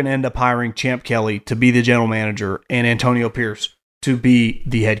like they're going to end up hiring Champ Kelly to be the general manager and Antonio Pierce to be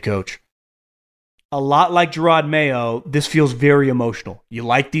the head coach. A lot like Gerard Mayo, this feels very emotional. You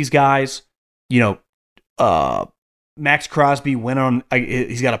like these guys. Max Crosby went on,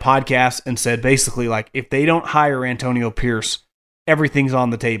 he's got a podcast and said basically if they don't hire Antonio Pierce, everything's on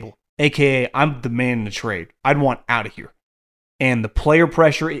the table. AKA, I'm the man in the trade. I'd want out of here. And the player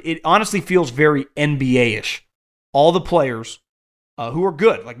pressure, it honestly feels very NBA-ish. All the players who are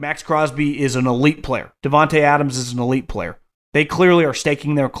good, like Max Crosby is an elite player. Devontae Adams is an elite player. They clearly are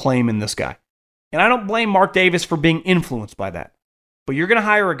staking their claim in this guy. And I don't blame Mark Davis for being influenced by that. But you're going to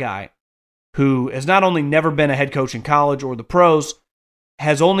hire a guy who has not only never been a head coach in college or the pros,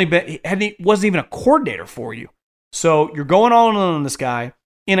 wasn't even a coordinator for you. So you're going all in on this guy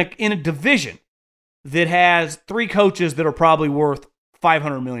in a division that has 3 coaches that are probably worth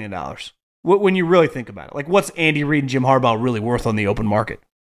 $500 million. When you really think about it, what's Andy Reid and Jim Harbaugh really worth on the open market?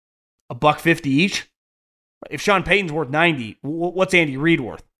 $150 each? If Sean Payton's worth 90, what's Andy Reid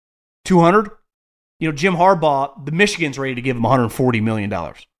worth? 200? Jim Harbaugh, the Michigan's ready to give him $140 million.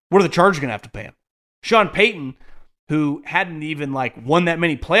 What are the Chargers going to have to pay him? Sean Payton, who hadn't even won that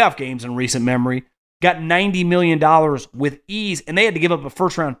many playoff games in recent memory, got $90 million with ease, and they had to give up a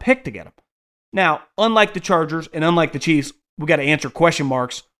first-round pick to get him. Now, unlike the Chargers and unlike the Chiefs, we got to answer question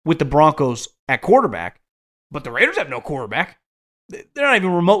marks with the Broncos at quarterback, but the Raiders have no quarterback. They're not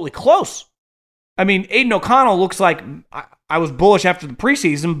even remotely close. I mean, Aiden O'Connell looks like, I was bullish after the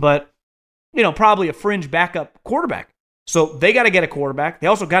preseason, but, probably a fringe backup quarterback. So they got to get a quarterback. They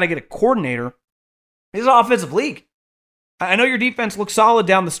also got to get a coordinator. This is an offensive league. I know your defense looks solid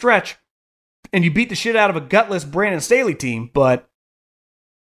down the stretch, and you beat the shit out of a gutless Brandon Staley team, but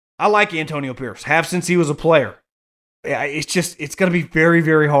I like Antonio Pierce. Have since he was a player. It's going to be very,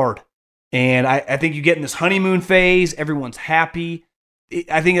 very hard. And I think you get in this honeymoon phase. Everyone's happy.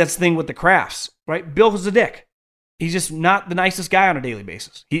 I think that's the thing with the Crafts, right? Bill is a dick. He's just not the nicest guy on a daily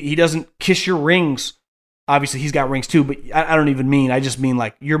basis. He doesn't kiss your rings. Obviously, he's got rings too, but I don't even mean, I just mean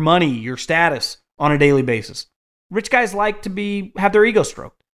your money, your status on a daily basis. Rich guys like to have their ego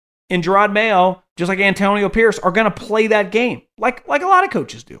stroked. And Gerard Mayo, just like Antonio Pierce, are going to play that game like a lot of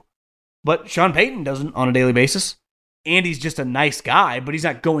coaches do. But Sean Payton doesn't on a daily basis. Andy's just a nice guy, but he's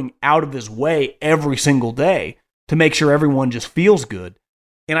not going out of his way every single day to make sure everyone just feels good.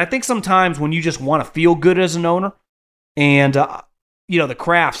 And I think sometimes when you just want to feel good as an owner, and the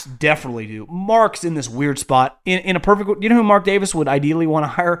Crafts definitely do. Mark's in this weird spot. In a perfect, who Mark Davis would ideally want to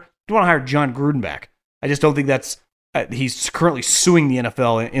hire? You want to hire John Gruden back. I just don't think that's. He's currently suing the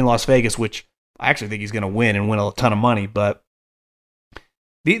NFL in Las Vegas, which I actually think he's going to win and win a ton of money. But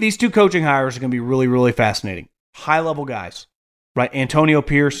these two coaching hires are going to be really, really fascinating. High-level guys, right? Antonio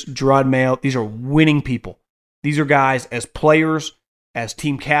Pierce, Gerard Mayo, these are winning people. These are guys as players, as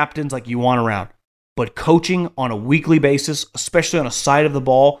team captains like you want around. But coaching on a weekly basis, especially on a side of the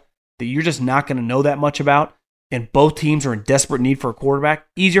ball that you're just not going to know that much about, and both teams are in desperate need for a quarterback.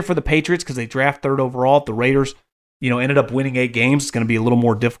 Easier for the Patriots because they draft third overall. If the Raiders, ended up winning 8 games, it's going to be a little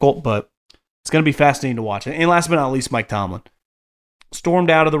more difficult, but it's going to be fascinating to watch. And last but not least, Mike Tomlin stormed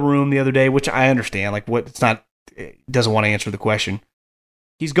out of the room the other day, which I understand. It doesn't want to answer the question.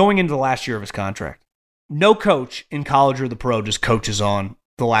 He's going into the last year of his contract. No coach in college or the pro just coaches on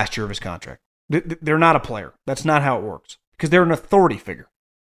the last year of his contract. They're not a player. That's not how it works because they're an authority figure.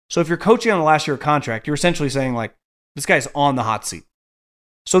 So if you're coaching on the last year of contract, you're essentially saying this guy's on the hot seat.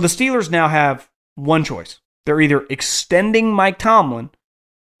 So the Steelers now have one choice. They're either extending Mike Tomlin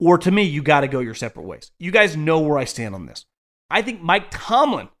or to me, you got to go your separate ways. You guys know where I stand on this. I think Mike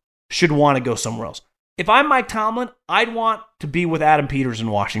Tomlin should want to go somewhere else. If I'm Mike Tomlin, I'd want to be with Adam Peters in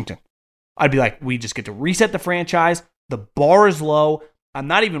Washington. I'd be like, we just get to reset the franchise. The bar is low. I'm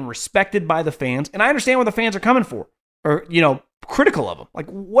not even respected by the fans. And I understand what the fans are coming for or, critical of them.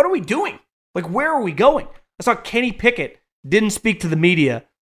 What are we doing? Where are we going? I saw Kenny Pickett didn't speak to the media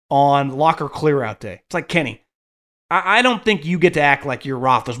on locker clear-out day. It's like, Kenny, I don't think you get to act like you're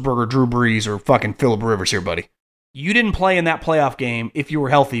Roethlisberger, Drew Brees, or fucking Phillip Rivers here, buddy. You didn't play in that playoff game if you were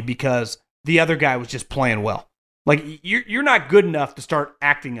healthy because the other guy was just playing well. You're not good enough to start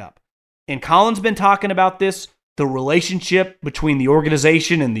acting up. And Colin's been talking about this, the relationship between the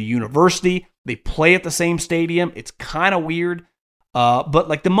organization and the university. They play at the same stadium. It's kind of weird.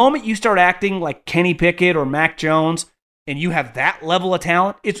 But the moment you start acting like Kenny Pickett or Mac Jones and you have that level of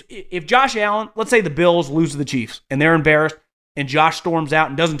talent, if Josh Allen, let's say the Bills lose to the Chiefs and they're embarrassed and Josh storms out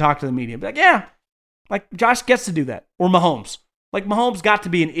and doesn't talk to the media, be Josh gets to do that. Or Mahomes. Mahomes got to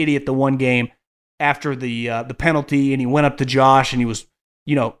be an idiot the one game after the penalty and he went up to Josh and he was,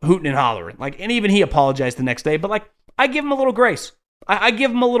 hooting and hollering. And even he apologized the next day. But I give him a little grace. I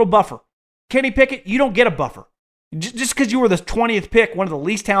give him a little buffer. Kenny Pickett, you don't get a buffer. Just because you were the 20th pick, one of the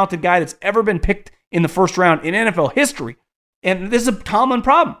least talented guy that's ever been picked in the first round in NFL history. And this is a Tomlin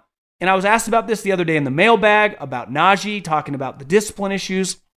problem. And I was asked about this the other day in the mailbag about Najee, talking about the discipline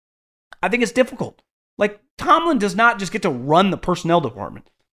issues. I think it's difficult. Tomlin does not just get to run the personnel department.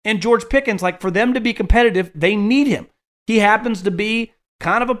 And George Pickens, for them to be competitive, they need him. He happens to be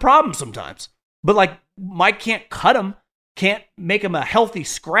kind of a problem sometimes. But Mike can't cut him, can't make him a healthy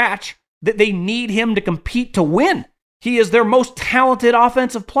scratch. That they need him to compete to win. He is their most talented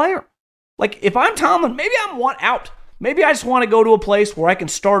offensive player. If I'm Tomlin, maybe I want out. Maybe I just want to go to a place where I can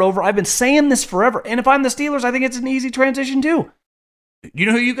start over. I've been saying this forever. And if I'm the Steelers, I think it's an easy transition too. You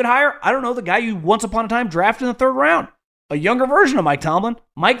know who you could hire? I don't know, the guy you once upon a time drafted in the 3rd round. A younger version of Mike Tomlin,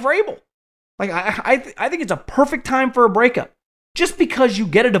 Mike Vrabel. I think it's a perfect time for a breakup. Just because you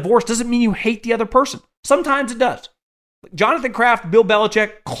get a divorce doesn't mean you hate the other person. Sometimes it does. Jonathan Kraft, Bill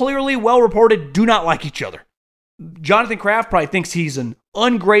Belichick, clearly well reported, do not like each other. Jonathan Kraft probably thinks he's an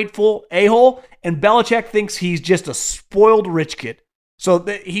ungrateful a-hole, and Belichick thinks he's just a spoiled rich kid. So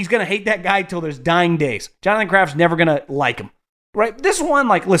he's going to hate that guy till there's dying days. Jonathan Kraft's never going to like him, right? This one,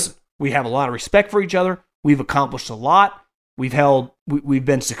 like, listen, we have a lot of respect for each other. We've accomplished a lot. We've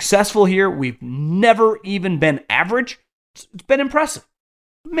been successful here. We've never even been average. It's been impressive.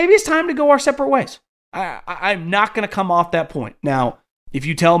 Maybe it's time to go our separate ways. I'm not going to come off that point. Now, if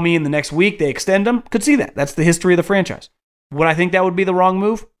you tell me in the next week they extend him, could see that. That's the history of the franchise. Would I think that would be the wrong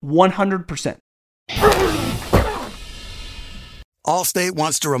move? 100%. Allstate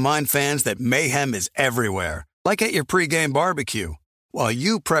wants to remind fans that mayhem is everywhere, like at your pregame barbecue. While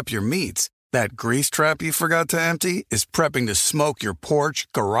you prep your meats, that grease trap you forgot to empty is prepping to smoke your porch,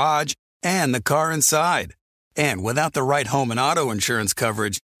 garage, and the car inside. And without the right home and auto insurance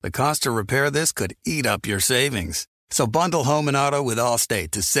coverage, the cost to repair this could eat up your savings. So bundle home and auto with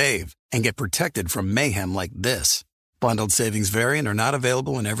Allstate to save and get protected from mayhem like this. Bundled savings vary and are not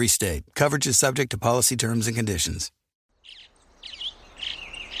available in every state. Coverage is subject to policy terms and conditions.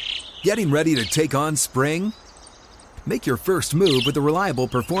 Getting ready to take on spring? Make your first move with the reliable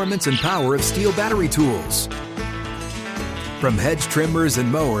performance and power of Steel battery tools. From hedge trimmers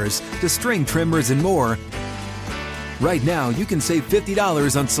and mowers to string trimmers and more, right now you can save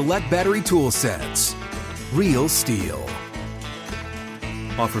 $50 on select battery tool sets. Real Steel.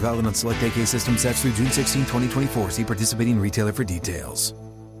 Offer valid on select AK system sets through June 16, 2024. See participating retailer for details.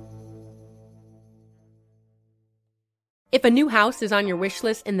 If a new house is on your wish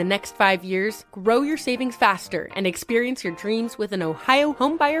list in the next 5 years, grow your savings faster and experience your dreams with an Ohio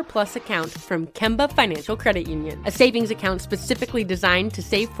Homebuyer Plus account from Kemba Financial Credit Union. A savings account specifically designed to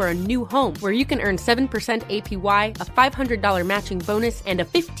save for a new home where you can earn 7% APY, a $500 matching bonus, and a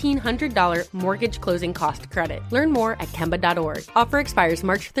 $1,500 mortgage closing cost credit. Learn more at Kemba.org. Offer expires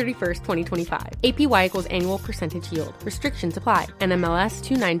March 31st, 2025. APY equals annual percentage yield. Restrictions apply. NMLS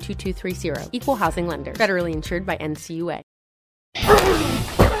 292230. Equal housing lender. Federally insured by NCUA.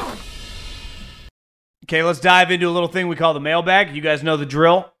 Okay, let's dive into a little thing we call the mailbag. You guys know the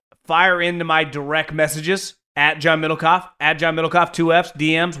drill. Fire into my direct messages at John Middlecoff, 2Fs,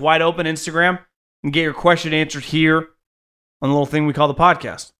 DMs, wide open, Instagram, and get your question answered here on the little thing we call the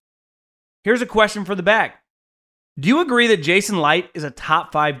podcast. Here's a question for the bag. Do you agree that Jason Light is a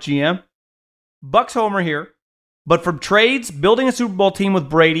top 5 GM? Bucks homer here, but from trades, building a Super Bowl team with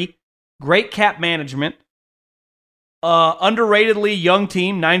Brady, great cap management, underratedly young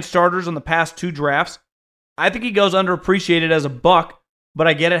team, 9 starters on the past 2 drafts. I think he goes underappreciated as a Buck, but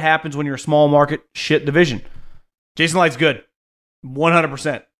I get it happens when you're a small market shit division. Jason Light's good.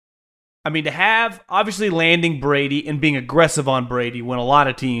 100%. I mean, to have, obviously landing Brady and being aggressive on Brady when a lot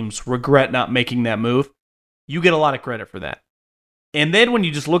of teams regret not making that move, you get a lot of credit for that. And then when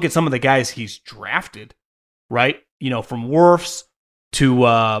you just look at some of the guys he's drafted, right? You know, from Wirfs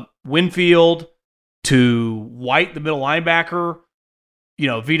to Winfield to White, the middle linebacker, you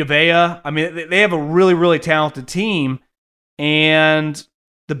know, Vita Vea. I mean, they have a really, really talented team. And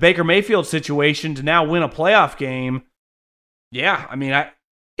the Baker Mayfield situation to now win a playoff game, yeah, I mean,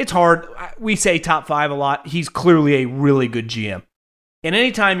 it's hard. We say top 5 a lot. He's clearly a really good GM. And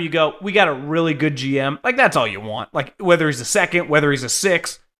anytime you go, we got a really good GM, like that's all you want. Like whether he's a second, whether he's a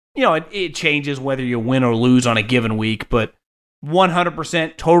 6th, you know, it changes whether you win or lose on a given week. But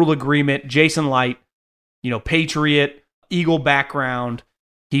 100% total agreement. Jason Light, you know, Patriot, Eagle background.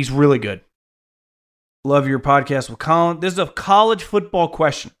 He's really good. Love your podcast with Colin. This is a college football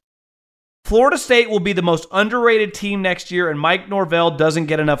question. Florida State will be the most underrated team next year, and Mike Norvell doesn't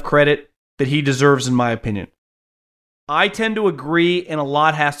get enough credit that he deserves, in my opinion. I tend to agree, and a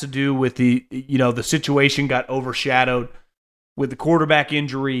lot has to do with the situation got overshadowed with the quarterback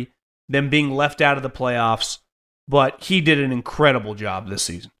injury, them being left out of the playoffs, but he did an incredible job this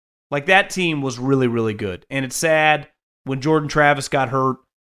season. Like, that team was really, really good. And it's sad when Jordan Travis got hurt,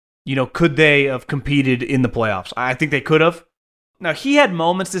 you know, could they have competed in the playoffs? I think they could have. Now, he had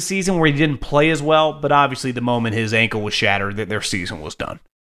moments this season where he didn't play as well, but obviously the moment his ankle was shattered, that their season was done,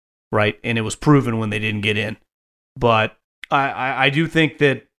 right? And it was proven when they didn't get in. But I do think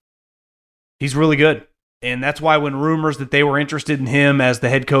that he's really good. And that's why when rumors that they were interested in him as the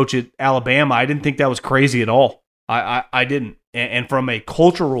head coach at Alabama, I didn't think that was crazy at all. I didn't. And from a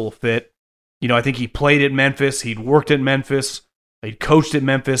cultural fit, you know, I think he played at Memphis. He'd worked at Memphis. He'd coached at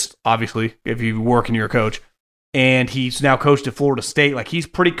Memphis, obviously, if you work and you're a coach. And he's now coached at Florida State. Like, he's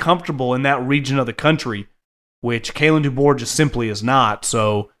pretty comfortable in that region of the country, which Kalen DeBoer just simply is not.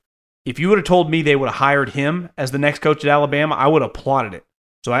 So if you would have told me they would have hired him as the next coach at Alabama, I would have applauded it.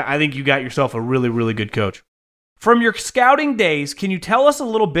 So I think you got yourself a really, really good coach. From your scouting days, can you tell us a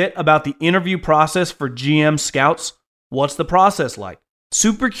little bit about the interview process for GM scouts? What's the process like?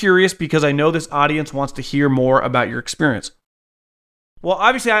 Super curious because I know this audience wants to hear more about your experience. Well,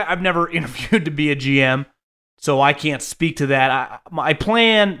 obviously, I've never interviewed to be a GM, so I can't speak to that. I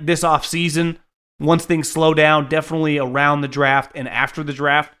plan this offseason, once things slow down, definitely around the draft and after the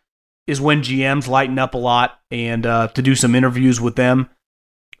draft is when GMs lighten up a lot, and to do some interviews with them.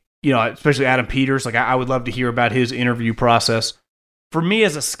 You know, especially Adam Peters. Like, I would love to hear about his interview process. For me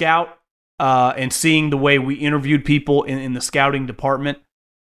as a scout, and seeing the way we interviewed people in the scouting department,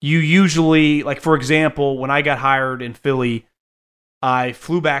 you usually, like, for example, when I got hired in Philly, I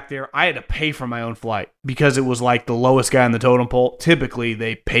flew back there. I had to pay for my own flight because it was like the lowest guy on the totem pole. Typically,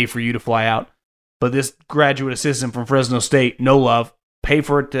 they pay for you to fly out. But this graduate assistant from Fresno State, no love, pay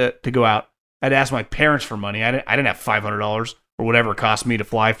for it to go out. I had to ask my parents for money. I didn't have $500 or whatever it cost me to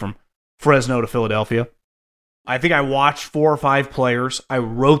fly from Fresno to Philadelphia. I think I watched 4 or 5 players. I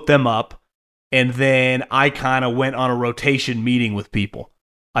wrote them up, and then I kind of went on a rotation meeting with people.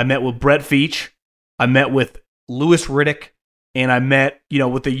 I met with Brett Veach. I met with Louis Riddick. And I met,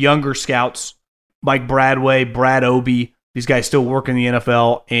 with the younger scouts, Mike Bradway, Brad Obie. These guys still work in the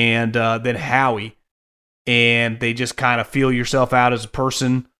NFL. And then Howie. And they just kind of feel yourself out as a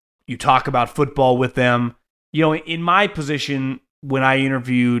person. You talk about football with them. In my position, when I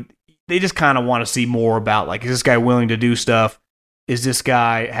interviewed, they just kind of want to see more about, like, is this guy willing to do stuff? Is this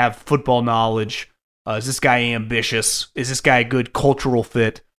guy have football knowledge? Is this guy ambitious? Is this guy a good cultural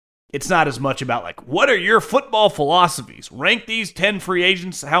fit? It's not as much about, like, what are your football philosophies? Rank these 10 free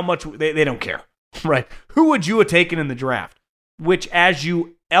agents. How much? They don't care, right? Who would you have taken in the draft? Which, as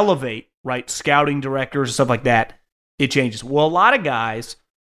you elevate, right, scouting directors and stuff like that, it changes. Well, a lot of guys,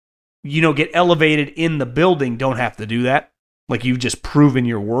 get elevated in the building, don't have to do that. Like, you've just proven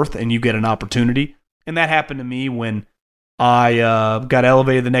your worth and you get an opportunity. And that happened to me when I got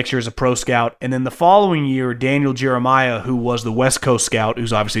elevated the next year as a pro scout. And then the following year, Daniel Jeremiah, who was the West Coast scout,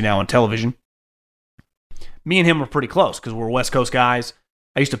 who's obviously now on television, me and him were pretty close because we're West Coast guys.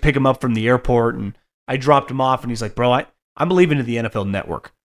 I used to pick him up from the airport, and I dropped him off, and he's like, bro, I'm leaving to the NFL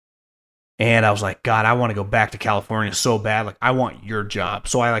Network. And I was like, God, I want to go back to California so bad. Like, I want your job.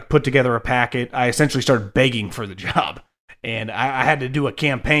 So I put together a packet. I essentially started begging for the job. And I had to do a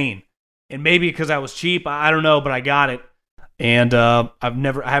campaign. And maybe because I was cheap, I don't know, but I got it. And I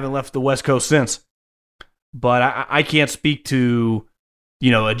haven't left the West Coast since. But I can't speak to, a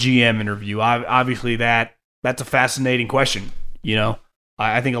GM interview. Obviously, that's a fascinating question.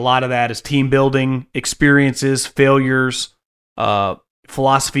 I think a lot of that is team building, experiences, failures,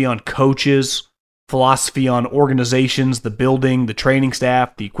 philosophy on coaches, philosophy on organizations, the building, the training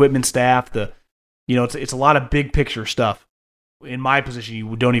staff, the equipment staff. It's a lot of big picture stuff. In my position,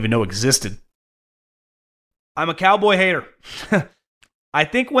 you don't even know existed. I'm a Cowboy hater. I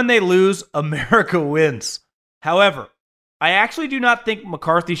think when they lose, America wins. However, I actually do not think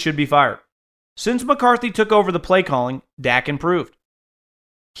McCarthy should be fired. Since McCarthy took over the play calling, Dak improved.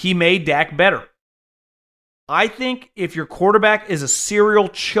 He made Dak better. I think if your quarterback is a serial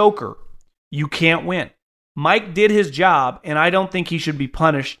choker, you can't win. Mike did his job, and I don't think he should be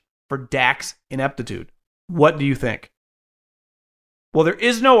punished for Dak's ineptitude. What do you think? Well, there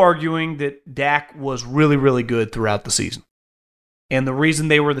is no arguing that Dak was really, really good throughout the season. And the reason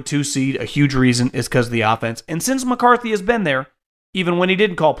they were the 2 seed, a huge reason, is because of the offense. And since McCarthy has been there, even when he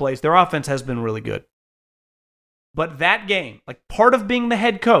didn't call plays, their offense has been really good. But that game, like, part of being the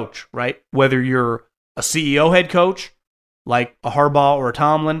head coach, right? Whether you're a CEO head coach, like a Harbaugh or a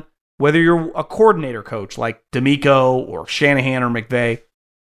Tomlin, whether you're a coordinator coach, like D'Amico or Shanahan or McVay,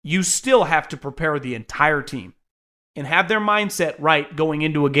 you still have to prepare the entire team and have their mindset right going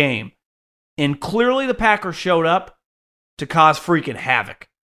into a game. And clearly the Packers showed up to cause freaking havoc.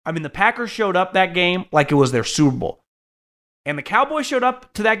 I mean, the Packers showed up that game like it was their Super Bowl. And the Cowboys showed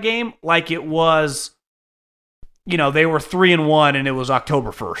up to that game like it was, they were 3-1 and it was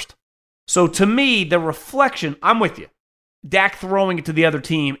October 1st. So to me, the reflection, I'm with you. Dak throwing it to the other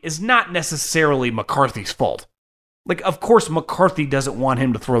team is not necessarily McCarthy's fault. Like, of course, McCarthy doesn't want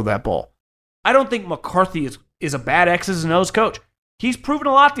him to throw that ball. I don't think McCarthy is a bad X's and O's coach. He's proven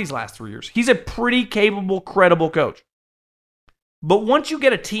a lot these last 3 years. He's a pretty capable, credible coach. But once you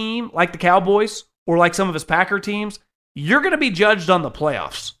get a team like the Cowboys or like some of his Packer teams, you're going to be judged on the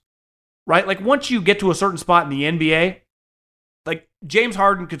playoffs, right? Like, once you get to a certain spot in the NBA, like, James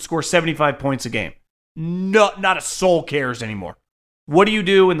Harden could score 75 points a game. Not a soul cares anymore. What do you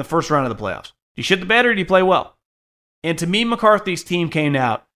do in the first round of the playoffs? Do you shit the bed or do you play well? And to me, McCarthy's team came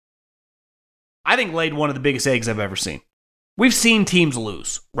out, I think, laid one of the biggest eggs I've ever seen. We've seen teams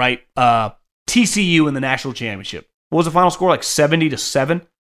lose, right? TCU in the national championship. What was the final score? Like 70-7?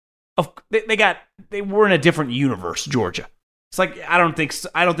 They were in a different universe, Georgia. It's like, I don't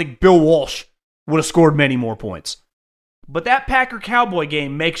think Bill Walsh would have scored many more points. But that Packer-Cowboy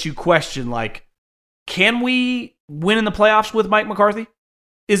game makes you question, like, can we win in the playoffs with Mike McCarthy?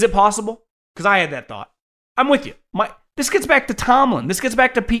 Is it possible? Because I had that thought. I'm with you. This gets back to Tomlin. This gets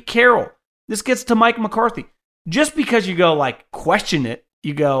back to Pete Carroll. This gets to Mike McCarthy. Just because you go, like, question it,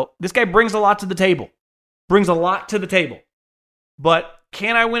 you go, this guy brings a lot to the table. Brings a lot to the table. But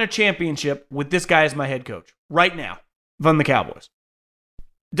can I win a championship with this guy as my head coach right now from the Cowboys?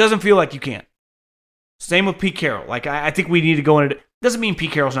 It doesn't feel like you can. Same with Pete Carroll. Like, I think we need to go into it. Doesn't mean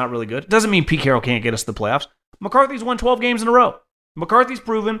Pete Carroll's not really good. Doesn't mean Pete Carroll can't get us to the playoffs. McCarthy's won 12 games in a row. McCarthy's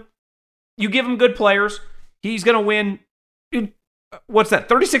proven. You give him good players, he's going to win, what's that,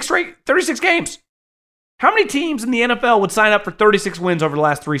 36 games. How many teams in the NFL would sign up for 36 wins over the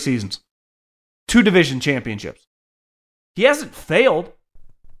last 3 seasons? 2 division championships. He hasn't failed,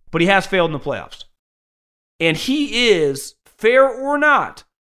 but he has failed in the playoffs. And he is, fair or not,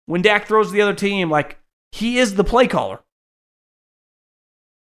 when Dak throws to the other team, like, he is the play caller.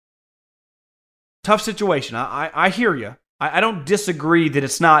 Tough situation. I hear you. I don't disagree that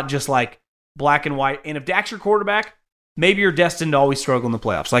it's not just like black and white. And if Dak's your quarterback, maybe you're destined to always struggle in the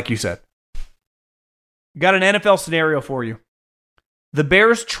playoffs, like you said. Got an NFL scenario for you. The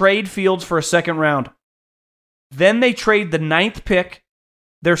Bears trade Fields for a second round. Then they trade the 9th pick,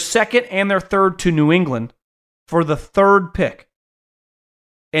 their 2nd and their 3rd to New England for the 3rd pick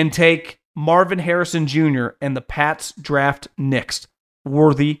and take Marvin Harrison Jr. and the Pats draft next,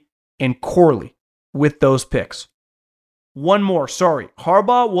 Worthy and Corley with those picks. One more, sorry.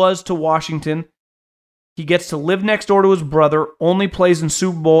 Harbaugh was to Washington. He gets to live next door to his brother, only plays in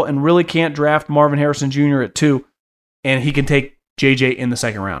Super Bowl, and really can't draft Marvin Harrison Jr. at 2, and he can take JJ in the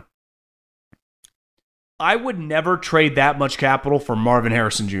 2nd round. I would never trade that much capital for Marvin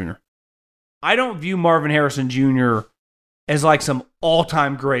Harrison Jr. I don't view Marvin Harrison Jr. as like some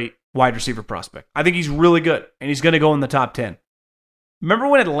all-time great wide receiver prospect. I think he's really good, and he's going to go in the top 10. Remember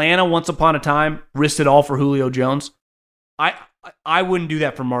when Atlanta, once upon a time, risked it all for Julio Jones? I wouldn't do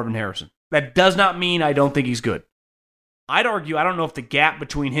that for Marvin Harrison. That does not mean I don't think he's good. I'd argue I don't know if the gap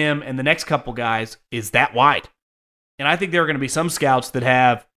between him and the next couple guys is that wide. And I think there are going to be some scouts that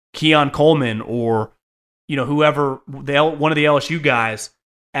have Keon Coleman or, whoever, one of the LSU guys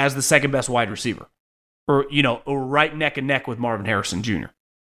as the second best wide receiver. Or right neck and neck with Marvin Harrison Jr.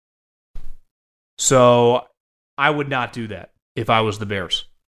 So I would not do that if I was the Bears.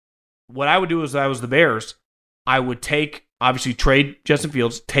 What I would do is, if I was the Bears, I would obviously trade Justin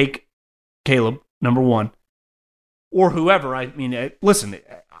Fields, take Caleb, number 1, or whoever. I mean, listen,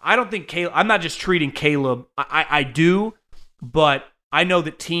 I don't think Caleb, I'm not just treating Caleb. I do, but I know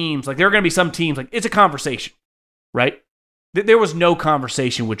that teams, like there are going to be some teams, like it's a conversation, right? There was no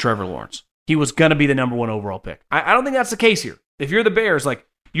conversation with Trevor Lawrence. He was going to be the number 1 overall pick. I don't think that's the case here. If you're the Bears, like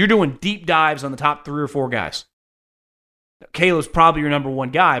you're doing deep dives on the top 3 or 4 guys. Caleb's probably your number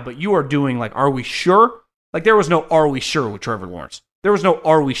 1 guy, but you are doing like, are we sure? Like there was no are we sure with Trevor Lawrence. There was no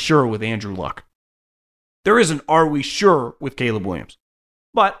are we sure with Andrew Luck. There is an are we sure with Caleb Williams.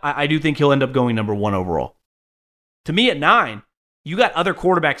 But I do think he'll end up going number 1 overall. To me, at 9, you got other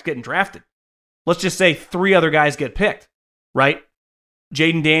quarterbacks getting drafted. Let's just say 3 other guys get picked, right?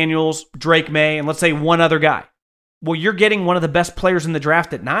 Jaden Daniels, Drake May, and let's say 1 other guy. Well, you're getting one of the best players in the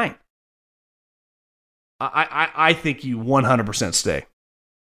draft at 9. I think you 100% stay.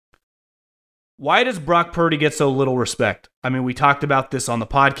 Why does Brock Purdy get so little respect? I mean, we talked about this on the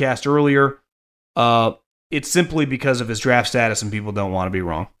podcast earlier. It's simply because of his draft status and people don't want to be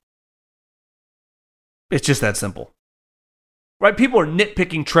wrong. It's just that simple. Right? People are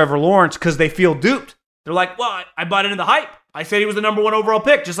nitpicking Trevor Lawrence because they feel duped. They're like, well, I bought into the hype. I said he was the number 1 overall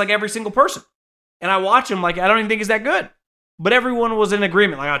pick, just like every single person. And I watch him like, I don't even think he's that good. But everyone was in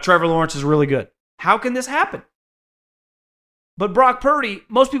agreement, like, oh, Trevor Lawrence is really good. How can this happen? But Brock Purdy,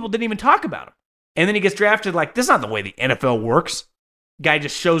 most people didn't even talk about him. And then he gets drafted like, this is not the way the NFL works. Guy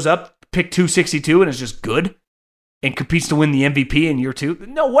just shows up, pick 262, and is just good and competes to win the MVP in year 2.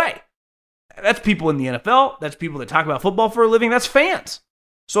 No way. That's people in the NFL. That's people that talk about football for a living. That's fans.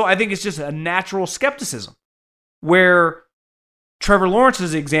 So I think it's just a natural skepticism where Trevor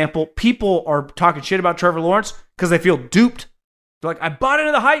Lawrence's example, people are talking shit about Trevor Lawrence because they feel duped. They're like, I bought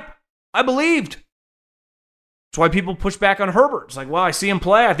into the hype. I believed. That's why people push back on Herbert. It's like, well, I see him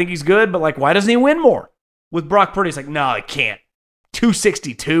play. I think he's good, but like, why doesn't he win more? With Brock Purdy, it's like, no, I can't.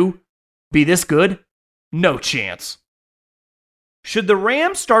 262? Be this good? No chance. Should the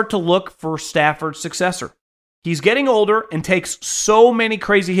Rams start to look for Stafford's successor? He's getting older and takes so many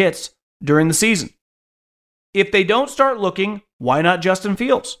crazy hits during the season. If they don't start looking, why not Justin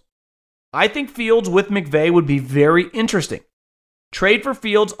Fields? I think Fields with McVay would be very interesting. Trade for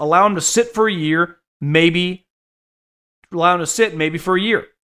Fields, allow him to sit for a year, maybe allow him to sit maybe for a year.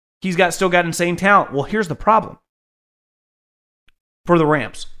 He's still got insane talent. Well, here's the problem for the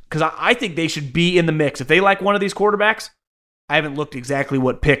Rams, because I think they should be in the mix. If they like one of these quarterbacks, I haven't looked exactly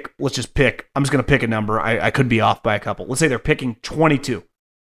what pick. Let's just pick. I'm just going to pick a number. I could be off by a couple. Let's say they're picking 22.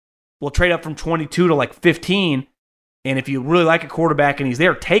 We'll trade up from 22 to like 15. And if you really like a quarterback and he's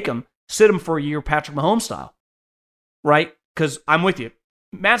there, take him, sit him for a year, Patrick Mahomes style. Right? Because I'm with you.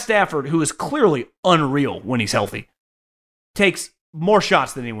 Matt Stafford, who is clearly unreal when he's healthy, takes more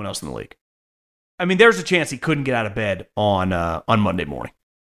shots than anyone else in the league. I mean, there's a chance he couldn't get out of bed on Monday morning.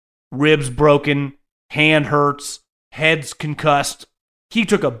 Ribs broken, hand hurts, head's concussed. He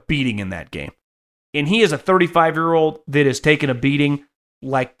took a beating in that game. And he is a 35-year-old that has taken a beating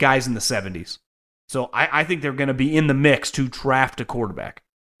like guys in the 70s. So I think they're going to be in the mix to draft a quarterback.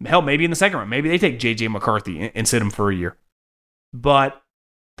 Hell, maybe in the second round. Maybe they take J.J. McCarthy and sit him for a year. But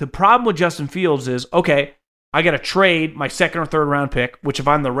the problem with Justin Fields is, okay, I got to trade my second or third round pick, which if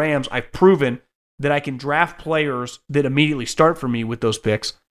I'm the Rams, I've proven that I can draft players that immediately start for me with those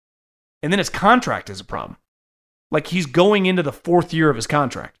picks. And then his contract is a problem. Like, he's going into the fourth year of his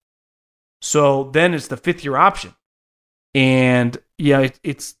contract. So then it's the fifth-year option. And yeah,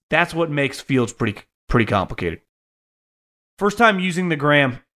 that's what makes Fields pretty complicated. First time using the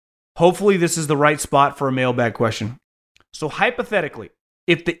gram. Hopefully this is the right spot for a mailbag question. So hypothetically,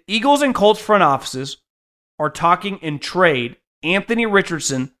 if the Eagles and Colts front offices are talking in trade Anthony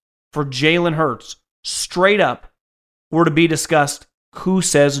Richardson for Jalen Hurts, straight up were to be discussed, who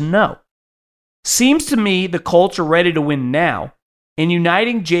says no? Seems to me the Colts are ready to win now, and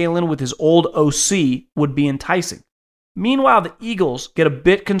uniting Jalen with his old OC would be enticing. Meanwhile, the Eagles get a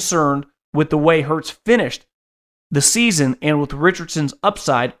bit concerned with the way Hurts finished the season and with Richardson's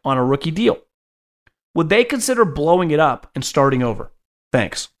upside on a rookie deal. Would they consider blowing it up and starting over?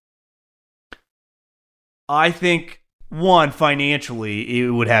 Thanks. I think, one, financially, it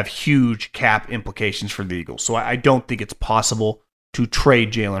would have huge cap implications for the Eagles. So I don't think it's possible to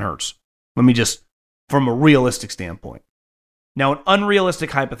trade Jalen Hurts. Let me just, from a realistic standpoint. Now, an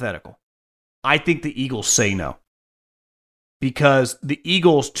unrealistic hypothetical. I think the Eagles say no. Because the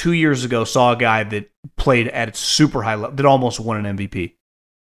Eagles 2 years ago saw a guy that played at its super high level, that almost won an MVP.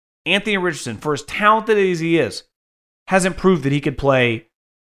 Anthony Richardson, for as talented as he is, hasn't proved that he could play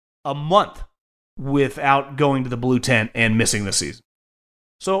a month without going to the blue tent and missing the season.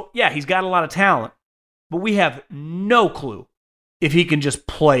 So, yeah, he's got a lot of talent, but we have no clue if he can just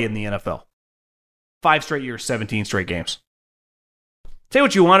play in the NFL. 5 straight years, 17 straight games. Say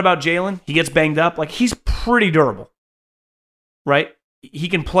what you want about Jalen. He gets banged up. Like, he's pretty durable, right? He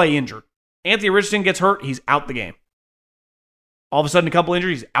can play injured. Anthony Richardson gets hurt. He's out the game. All of a sudden, a couple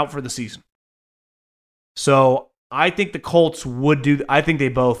injuries, out for the season. So I think the Colts would do, I think they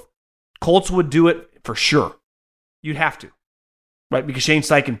both, Colts would do it for sure. You'd have to, right? Because Shane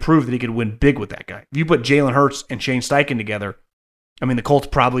Steichen proved that he could win big with that guy. If you put Jalen Hurts and Shane Steichen together, I mean, the Colts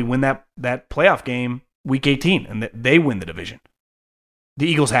probably win that playoff game week 18, and they win the division. The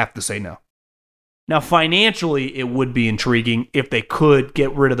Eagles have to say no. Now, financially, it would be intriguing if they could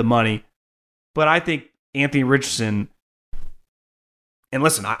get rid of the money, but I think Anthony Richardson, and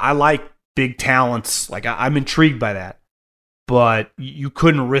listen, I like big talents. Like, I'm intrigued by that. But you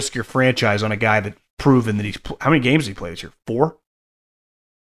couldn't risk your franchise on a guy that's proven that he's... How many games did he play this year? 4?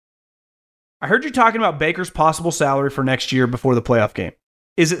 I heard you talking about Baker's possible salary for next year before the playoff game.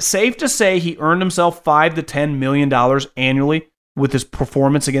 Is it safe to say he earned himself $5 to $10 million annually with his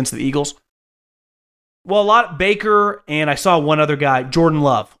performance against the Eagles? Well, Baker, and I saw one other guy, Jordan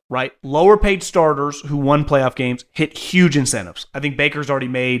Love, right? Lower paid starters who won playoff games hit huge incentives. I think Baker's already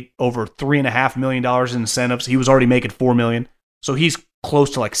made over $3.5 million in incentives. He was already making $4 million. So he's close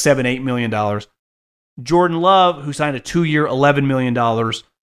to like $7-8 million. Jordan Love, who signed a 2-year, $11 million,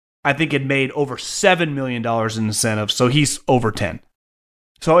 I think had made over $7 million in incentives. So he's over 10.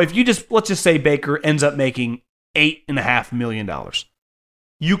 So if you just, let's just say Baker ends up making $8.5 million.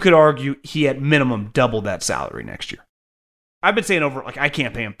 You could argue he at minimum doubled that salary next year. I've been saying over, like, I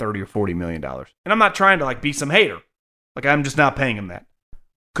can't pay him $30 or $40 million. And I'm not trying to, like, be some hater. Like, I'm just not paying him that.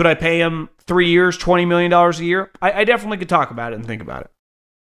 Could I pay him 3 years, $20 million a year? I definitely could talk about it and think about it.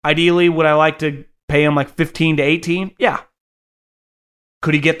 Ideally, would I like to pay him like 15 to 18? Yeah.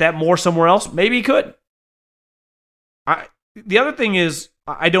 Could he get that more somewhere else? Maybe he could. The other thing is,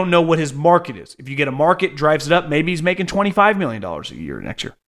 I don't know what his market is. If you get a market, drives it up, maybe he's making $25 million a year next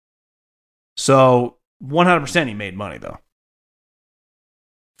year. So 100% he made money, though.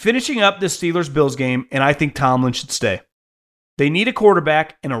 Finishing up this Steelers-Bills game, and I think Tomlin should stay. They need a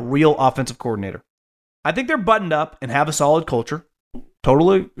quarterback and a real offensive coordinator. I think they're buttoned up and have a solid culture.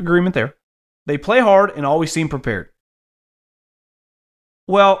 Total agreement there. They play hard and always seem prepared.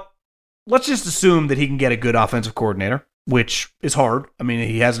 Well, let's just assume that he can get a good offensive coordinator, which is hard. I mean,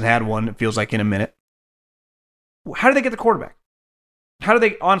 he hasn't had one, it feels like, in a minute. How do they get the quarterback? How do they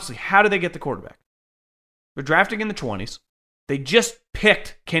get the quarterback? They're drafting in the 20s. They just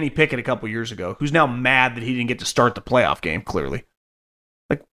picked Kenny Pickett a couple years ago, who's now mad that he didn't get to start the playoff game, clearly.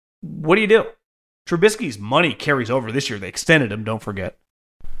 Like, what do you do? Trubisky's money carries over this year. They extended him, don't forget.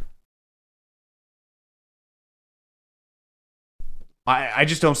 I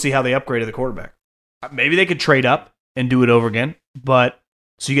just don't see how they upgraded the quarterback. Maybe they could trade up and do it over again, but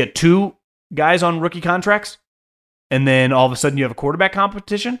so you get two guys on rookie contracts, and then all of a sudden you have a quarterback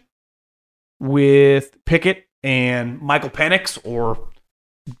competition with Pickett and Michael Penix or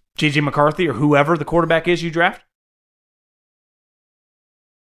J.J. McCarthy or whoever the quarterback is you draft.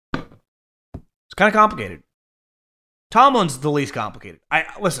 It's kind of complicated. Tomlin's the least complicated.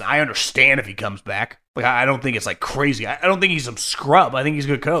 I understand if he comes back. Like, I don't think it's like crazy. I don't think he's some scrub. I think he's a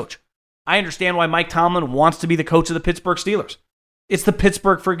good coach. I understand why Mike Tomlin wants to be the coach of the Pittsburgh Steelers. It's the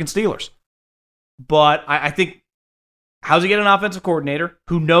Pittsburgh freaking Steelers. But I think, how's he get an offensive coordinator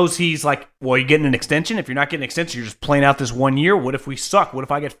who knows he's like, well, you're getting an extension? If you're not getting an extension, you're just playing out this 1 year. What if we suck? What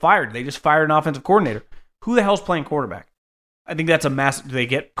if I get fired? They just fired an offensive coordinator. Who the hell's playing quarterback? I think that's a massive. Do they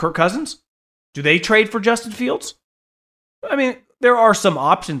get Kirk Cousins? Do they trade for Justin Fields? I mean, there are some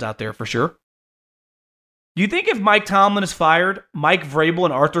options out there for sure. Do you think if Mike Tomlin is fired, Mike Vrabel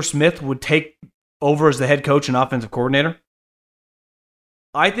and Arthur Smith would take over as the head coach and offensive coordinator?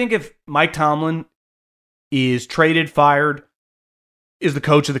 I think if Mike Tomlin is traded, fired, is the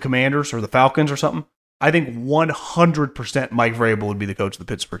coach of the Commanders or the Falcons or something, I think 100% Mike Vrabel would be the coach of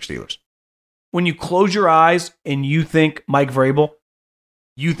the Pittsburgh Steelers. When you close your eyes and you think Mike Vrabel,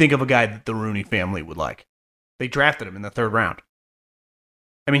 you think of a guy that the Rooney family would like. They drafted him in the third round.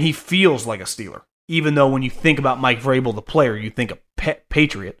 I mean, he feels like a Steeler. Even though when you think about Mike Vrabel, the player, you think a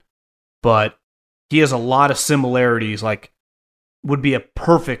Patriot. But he has a lot of similarities, like would be a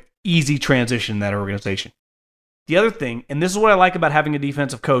perfect, easy transition in that organization. The other thing, and this is what I like about having a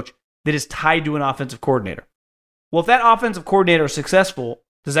defensive coach that is tied to an offensive coordinator. Well, if that offensive coordinator is successful,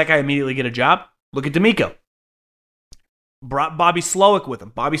 does that guy immediately get a job? Look at D'Amico. Brought Bobby Slowick with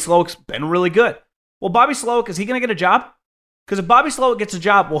him. Bobby Slowick's been really good. Well, Bobby Slowick, is he going to get a job? Because if Bobby Slowick gets a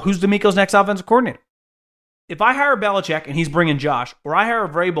job, well, who's D'Amico's next offensive coordinator? If I hire Belichick and he's bringing Josh, or I hire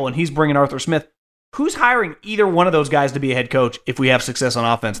Vrabel and he's bringing Arthur Smith, who's hiring either one of those guys to be a head coach if we have success on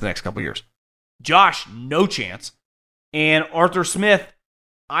offense the next couple of years? Josh, no chance. And Arthur Smith,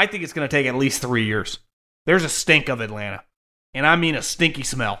 I think it's going to take at least 3 years. There's a stink of Atlanta. And I mean a stinky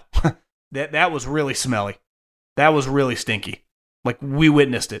smell. That was really smelly. That was really stinky. Like, we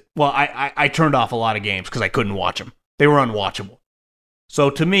witnessed it. Well, I turned off a lot of games because I couldn't watch them. They were unwatchable. So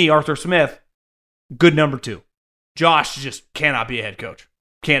to me, Arthur Smith, good number 2. Josh just cannot be a head coach.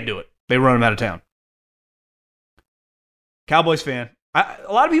 Can't do it. They run him out of town. Cowboys fan.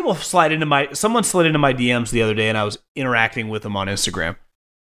 A lot of people someone slid into my DMs the other day and I was interacting with him on Instagram.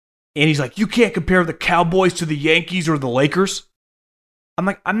 And he's like, you can't compare the Cowboys to the Yankees or the Lakers. I'm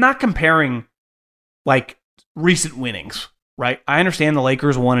like, I'm not comparing like recent winnings, right? I understand the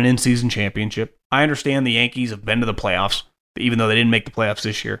Lakers won an in-season championship. I understand the Yankees have been to the playoffs, even though they didn't make the playoffs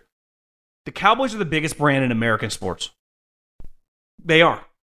this year. The Cowboys are the biggest brand in American sports. They are.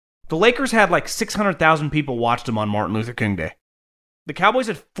 The Lakers had like 600,000 people watched them on Martin Luther King Day. The Cowboys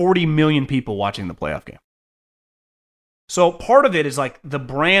had 40 million people watching the playoff game. So part of it is like the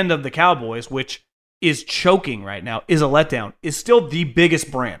brand of the Cowboys, which is choking right now, is a letdown, is still the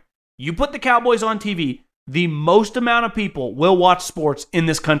biggest brand. You put the Cowboys on TV, the most amount of people will watch sports in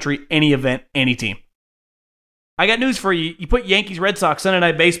this country, any event, any team. I got news for you. You put Yankees, Red Sox, Sunday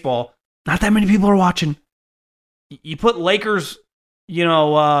Night Baseball, not that many people are watching. You put Lakers,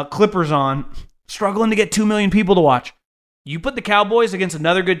 Clippers on, struggling to get 2 million people to watch. You put the Cowboys against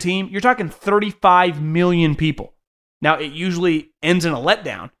another good team, you're talking 35 million people. Now, it usually ends in a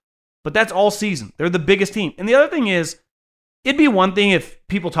letdown, but that's all season. They're the biggest team. And the other thing is, it'd be one thing if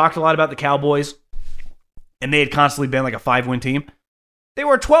people talked a lot about the Cowboys and they had constantly been like a 5-win team. They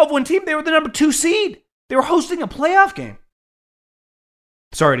were a 12-win team. They were the number 2 seed. They were hosting a playoff game.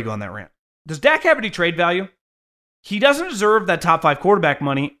 Sorry to go on that rant. Does Dak have any trade value? He doesn't deserve that top 5 quarterback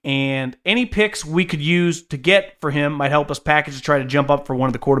money, and any picks we could use to get for him might help us package to try to jump up for one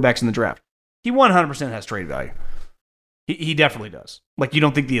of the quarterbacks in the draft. He 100% has trade value. He definitely does. Like, you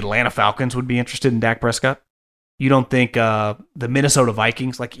don't think the Atlanta Falcons would be interested in Dak Prescott? You don't think the Minnesota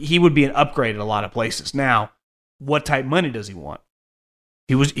Vikings? Like, he would be an upgrade at a lot of places. Now, what type of money does he want?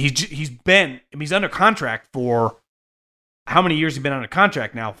 He's under contract for how many years? He's been under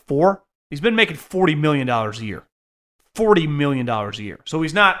contract now? 4? He's been making $40 million a year. $40 million a year. So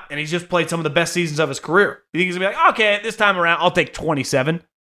he's not, and he's just played some of the best seasons of his career. You think he's going to be like, okay, this time around, I'll take 27.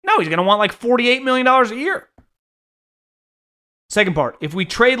 No, he's going to want like $48 million a year. Second part, if we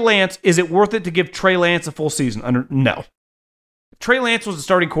trade Lance, is it worth it to give Trey Lance a full season? No. If Trey Lance was the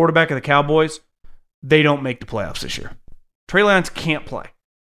starting quarterback of the Cowboys, they don't make the playoffs this year. Trey Lance can't play.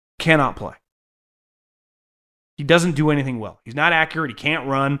 Cannot play. He doesn't do anything well. He's not accurate. He can't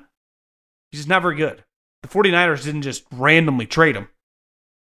run. He's just not very good. The 49ers didn't just randomly trade him.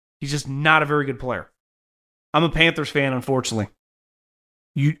 He's just not a very good player. I'm a Panthers fan, unfortunately.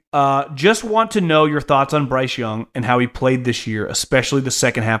 You just want to know your thoughts on Bryce Young and how he played this year, especially the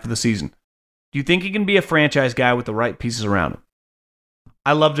second half of the season. Do you think he can be a franchise guy with the right pieces around him?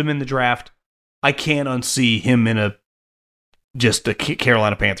 I loved him in the draft. I can't unsee him in just a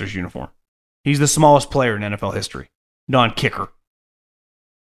Carolina Panthers uniform. He's the smallest player in NFL history, non-kicker.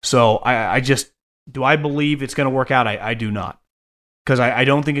 So do I believe it's going to work out? I do not. Because I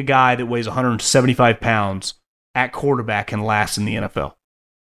don't think a guy that weighs 175 pounds at quarterback can last in the NFL.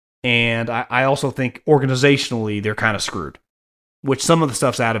 And I also think organizationally they're kind of screwed, which some of the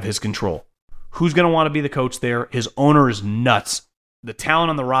stuff's out of his control. Who's going to want to be the coach there? His owner is nuts. The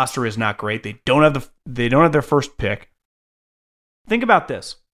talent on the roster is not great. They don't have their first pick. Think about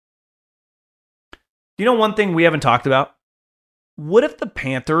this. You know one thing we haven't talked about? What if the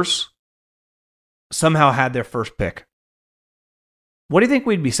Panthers somehow had their first pick? What do you think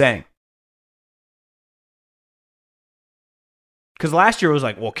we'd be saying? Because last year it was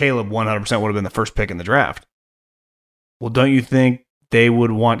like, well, Caleb 100% would have been the first pick in the draft. Well, don't you think they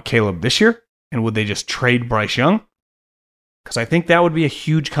would want Caleb this year? And would they just trade Bryce Young? Because I think that would be a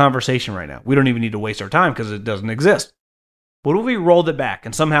huge conversation right now. We don't even need to waste our time because it doesn't exist. What if we rolled it back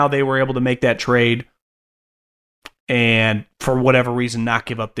and somehow they were able to make that trade and for whatever reason not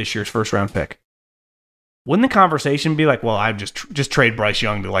give up this year's first round pick? Wouldn't the conversation be like, well, I just trade Bryce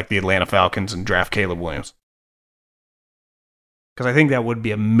Young to like the Atlanta Falcons and draft Caleb Williams? Because I think that would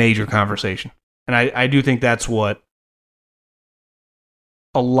be a major conversation. And I do think that's what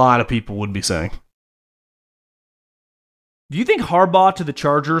a lot of people would be saying. Do you think Harbaugh to the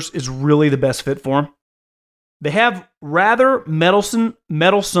Chargers is really the best fit for him? They have rather meddlesome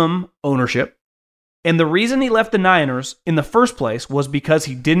ownership. And the reason he left the Niners in the first place was because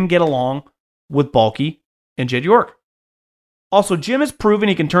he didn't get along with Balky and Jed York. Also, Jim has proven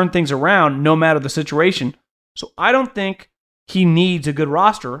he can turn things around no matter the situation. So I don't think he needs a good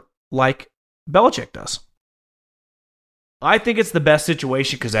roster like Belichick does. I think it's the best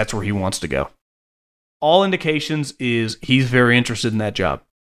situation because that's where he wants to go. All indications is he's very interested in that job.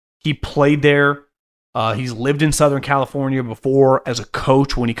 He played there. He's lived in Southern California before as a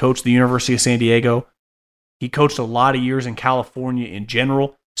coach when he coached the University of San Diego. He coached a lot of years in California in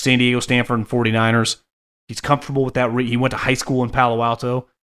general, San Diego, Stanford, and 49ers. He's comfortable with that. He went to high school in Palo Alto.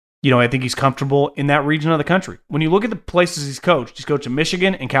 I think he's comfortable in that region of the country. When you look at the places he's coached in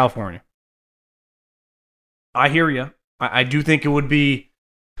Michigan and California. I hear you. I do think it would be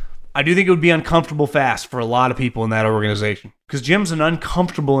uncomfortable fast for a lot of people in that organization because Jim's an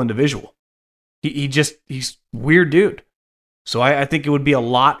uncomfortable individual. He's a weird dude. So I think it would be a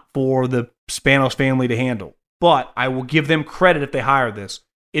lot for the Spanos family to handle. But I will give them credit if they hire this.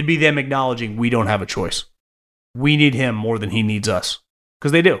 It'd be them acknowledging we don't have a choice. We need him more than he needs us.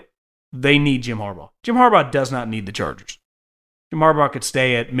 Because they do. They need Jim Harbaugh. Jim Harbaugh does not need the Chargers. Jim Harbaugh could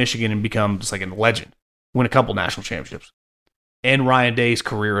stay at Michigan and become just like a legend. Win a couple national championships. End Ryan Day's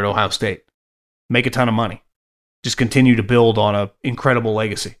career at Ohio State. Make a ton of money. Just continue to build on an incredible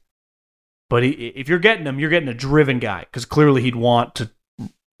legacy. But if you're getting him, you're getting a driven guy because clearly he'd want to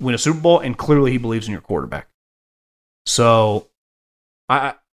win a Super Bowl and clearly he believes in your quarterback. So,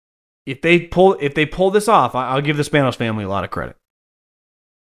 if they pull this off, I'll give the Spanos family a lot of credit.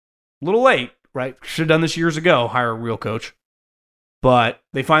 A little late, right? Should have done this years ago, hire a real coach. But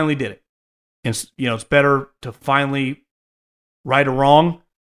they finally did it. And, it's better to finally right a wrong,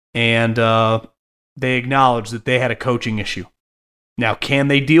 and they acknowledge that they had a coaching issue. Now, can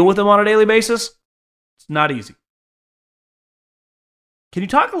they deal with them on a daily basis? It's not easy. Can you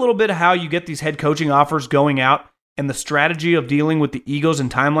talk a little bit how you get these head coaching offers going out and the strategy of dealing with the egos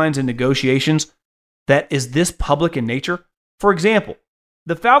and timelines and negotiations that is this public in nature? For example,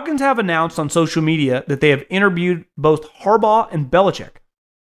 the Falcons have announced on social media that they have interviewed both Harbaugh and Belichick.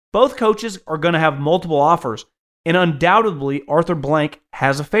 Both coaches are going to have multiple offers, and undoubtedly Arthur Blank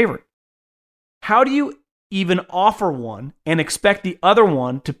has a favorite. How do you even offer one and expect the other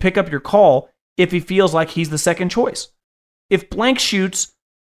one to pick up your call if he feels like he's the second choice? If Blank shoots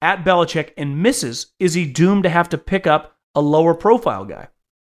at Belichick and misses, is he doomed to have to pick up a lower profile guy?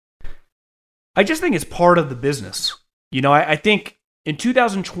 I just think it's part of the business. I think in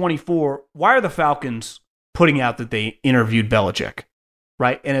 2024, why are the Falcons putting out that they interviewed Belichick,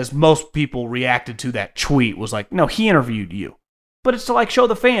 right? And as most people reacted to that tweet was like, no, he interviewed you. But it's to like show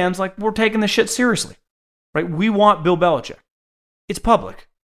the fans like we're taking this shit seriously, right? We want Bill Belichick. It's public.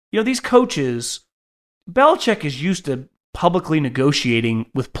 These coaches, Belichick is used to publicly negotiating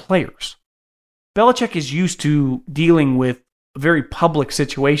with players. Belichick is used to dealing with a very public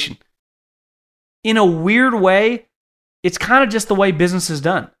situation. In a weird way, it's kind of just the way business is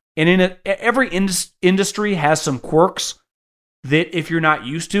done. And every industry has some quirks that if you're not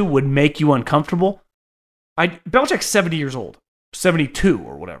used to would make you uncomfortable. Belichick's 70 years old, 72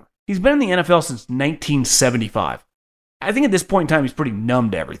 or whatever. He's been in the NFL since 1975. I think at this point in time, he's pretty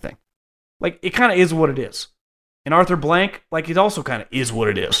numb to everything. Like, it kind of is what it is. And Arthur Blank, like, it also kind of is what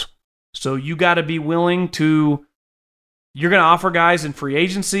it is. So you got to be willing to, you're going to offer guys in free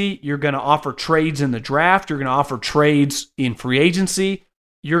agency. You're going to offer trades in the draft. You're going to offer trades in free agency.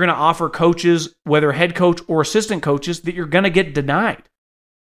 You're going to offer coaches, whether head coach or assistant coaches, that you're going to get denied.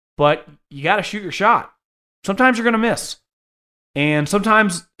 But you got to shoot your shot. Sometimes you're going to miss. And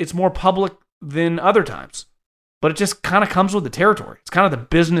sometimes it's more public than other times. But it just kind of comes with the territory. It's kind of the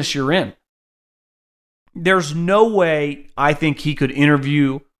business you're in. There's no way I think he could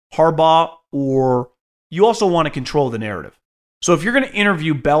interview Harbaugh, or you also want to control the narrative. So if you're going to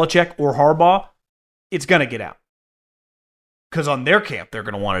interview Belichick or Harbaugh, it's going to get out. Because on their camp, they're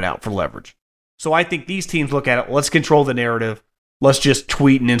going to want it out for leverage. So I think these teams look at it, let's control the narrative. Let's just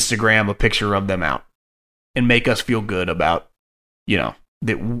tweet and Instagram a picture of them out and make us feel good about,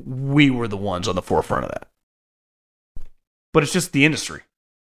 that we were the ones on the forefront of that. But it's just the industry,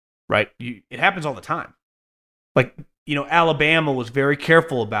 right? It happens all the time. Like, Alabama was very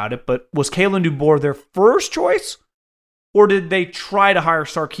careful about it, but was Kalen DeBoer their first choice? Or did they try to hire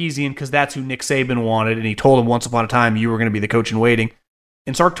Sarkisian because that's who Nick Saban wanted, and he told him once upon a time you were going to be the coach in waiting,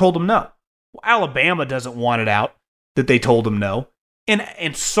 and Sark told him no? Well, Alabama doesn't want it out that they told him no.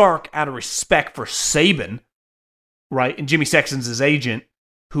 And Sark, out of respect for Saban, right, and Jimmy Sexton's his agent,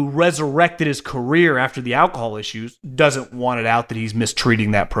 who resurrected his career after the alcohol issues, doesn't want it out that he's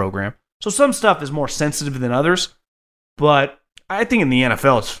mistreating that program. So some stuff is more sensitive than others, but I think in the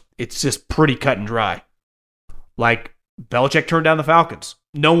NFL, it's just pretty cut and dry. Like, Belichick turned down the Falcons.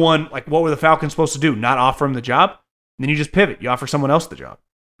 No one, what were the Falcons supposed to do? Not offer him the job? And then you just pivot. You offer someone else the job.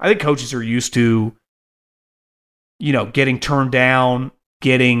 I think coaches are used to, getting turned down,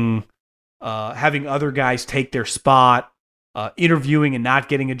 having other guys take their spot, interviewing and not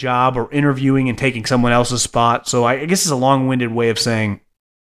getting a job, or interviewing and taking someone else's spot. So I guess it's a long-winded way of saying,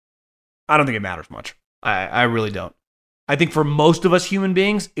 I don't think it matters much. I really don't. I think for most of us human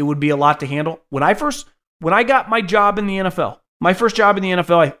beings, it would be a lot to handle. When I got my job in the NFL, my first job in the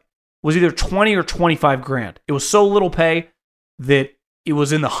NFL was either 20 or 25 grand. It was so little pay that it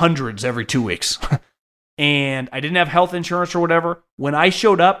was in the hundreds every 2 weeks. And I didn't have health insurance or whatever. When I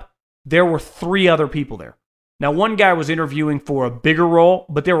showed up, there were 3 other people there. Now, one guy was interviewing for a bigger role,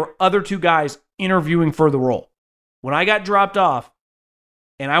 but there were other 2 guys interviewing for the role. When I got dropped off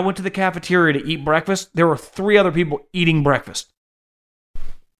and I went to the cafeteria to eat breakfast, there were 3 other people eating breakfast.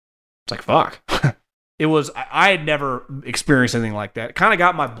 It's like, fuck. I had never experienced anything like that. It kind of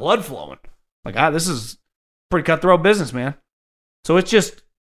got my blood flowing. Like, this is pretty cutthroat business, man. So it's just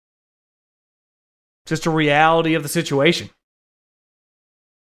a reality of the situation.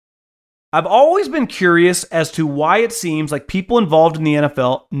 I've always been curious as to why it seems like people involved in the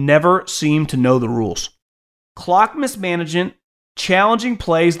NFL never seem to know the rules. Clock mismanagement, challenging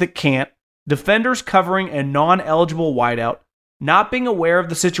plays that can't, defenders covering a non-eligible wideout, not being aware of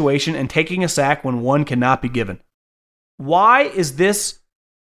the situation and taking a sack when one cannot be given. Why is this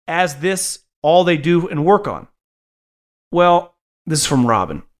all they do and work on? Well, this is from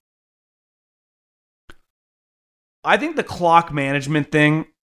Robin. I think the clock management thing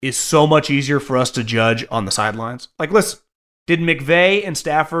is so much easier for us to judge on the sidelines. Like, listen, did McVay and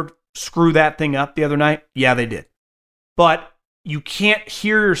Stafford screw that thing up the other night? Yeah, they did. But you can't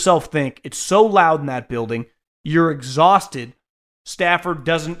hear yourself think. It's so loud in that building. You're exhausted. Stafford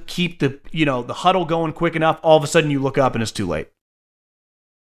doesn't keep the huddle going quick enough. All of a sudden you look up and it's too late.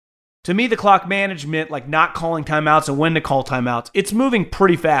 To me, the clock management, like not calling timeouts and when to call timeouts, it's moving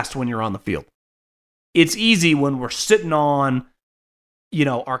pretty fast when you're on the field. It's easy when we're sitting on,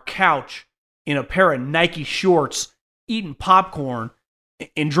 our couch in a pair of Nike shorts, eating popcorn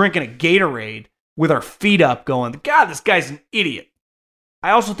and drinking a Gatorade with our feet up going, God, this guy's an idiot.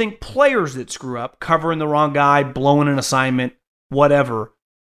 I also think players that screw up, covering the wrong guy, blowing an assignment, whatever,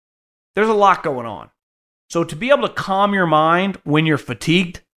 there's a lot going on. So to be able to calm your mind when you're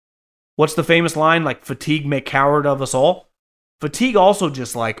fatigued, What's the famous line? Like, fatigue make coward of us all. Fatigue also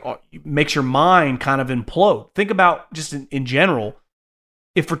just like makes your mind kind of implode. Think about just in general,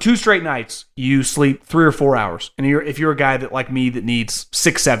 if for 2 straight nights you sleep 3 or 4 hours, and if you're a guy that like me that needs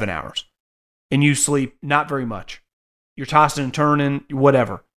 6-7 hours, and you sleep not very much, you're tossing and turning,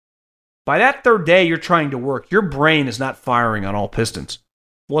 whatever. By that 3rd day, you're trying to work. Your brain is not firing on all pistons.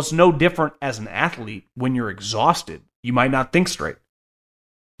 Well, it's no different as an athlete when you're exhausted. You might not think straight.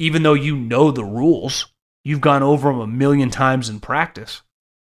 Even though you know the rules, you've gone over them a million times in practice.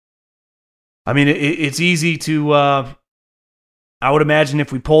 I mean, it's easy to, I would imagine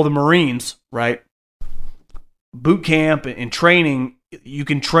if we pull the Marines, right? Boot camp and training, you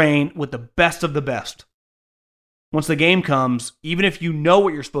can train with the best of the best. Once the game comes, even if you know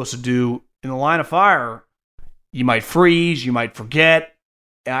what you're supposed to do in the line of fire, you might freeze, you might forget.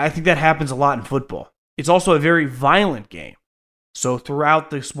 I think that happens a lot in football. It's also a very violent game. So throughout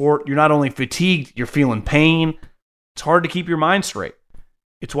the sport, you're not only fatigued, you're feeling pain. It's hard to keep your mind straight.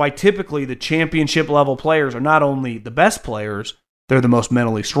 It's why typically the championship level players are not only the best players, they're the most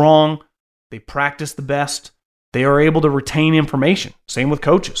mentally strong. They practice the best. They are able to retain information. Same with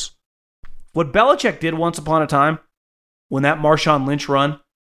coaches. What Belichick did once upon a time, when that Marshawn Lynch run,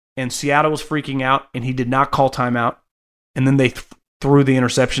 and Seattle was freaking out, and he did not call timeout, and then they threw the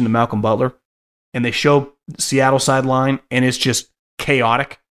interception to Malcolm Butler, and they show Seattle sideline, and it's just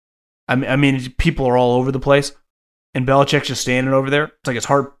chaotic. I mean, people are all over the place, and Belichick's just standing over there. It's like his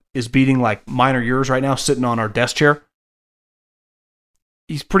heart is beating like mine or yours right now, sitting on our desk chair.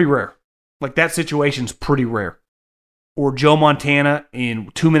 He's pretty rare. Like, that situation's pretty rare. Or Joe Montana,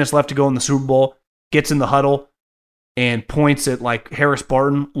 in 2 minutes left to go in the Super Bowl, gets in the huddle and points at like Harris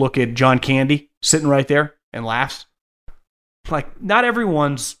Barton, look at John Candy sitting right there, and laughs. Like, not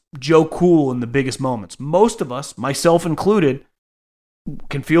everyone's Joe Cool in the biggest moments. Most of us, myself included,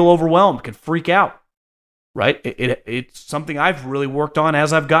 can feel overwhelmed, can freak out, right? It's something I've really worked on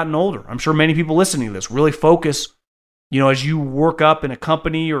as I've gotten older. I'm sure many people listening to this really focus, as you work up in a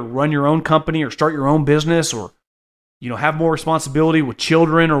company or run your own company or start your own business or, have more responsibility with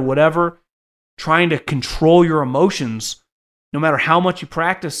children or whatever, trying to control your emotions, no matter how much you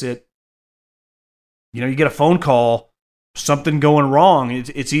practice it. You get a phone call, something going wrong,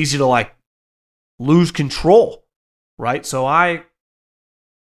 it's easy to like lose control, right? So I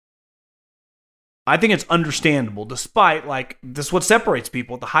think it's understandable, despite like this is what separates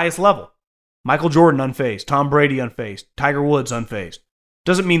people at the highest level. Michael Jordan unfazed, Tom Brady unfazed, Tiger Woods unfazed.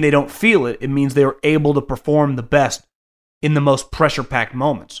 Doesn't mean they don't feel it. It means they are able to perform the best in the most pressure-packed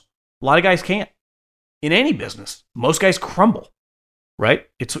moments. A lot of guys can't. In any business, most guys crumble, right?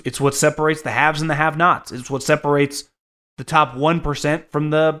 It's what separates the haves and the have-nots. It's what separates the top 1% from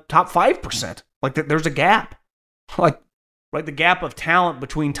the top 5%. Like, there's a gap. Like the gap of talent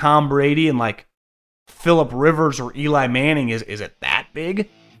between Tom Brady and like Phillip Rivers or Eli Manning, is it that big?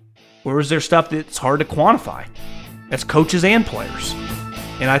 Or is there stuff that's hard to quantify? That's coaches and players.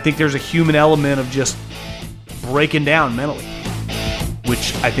 And I think there's a human element of just breaking down mentally,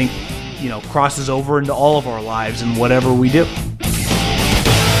 which I think, crosses over into all of our lives and whatever we do.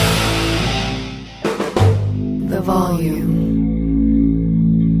 The volume.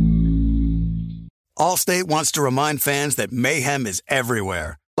 Allstate wants to remind fans that mayhem is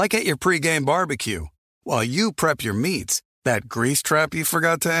everywhere, like at your pregame barbecue. While you prep your meats, that grease trap you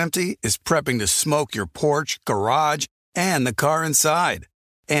forgot to empty is prepping to smoke your porch, garage, and the car inside.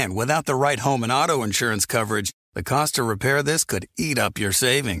 And without the right home and auto insurance coverage, the cost to repair this could eat up your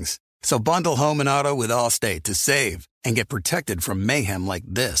savings. So bundle home and auto with Allstate to save and get protected from mayhem like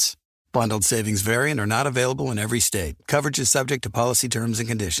this. Bundled savings vary and are not available in every state. Coverage is subject to policy terms and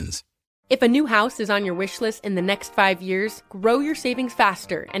conditions. If a new house is on your wish list in the next 5 years, grow your savings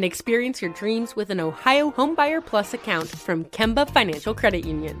faster and experience your dreams with an Ohio Homebuyer Plus account from Kemba Financial Credit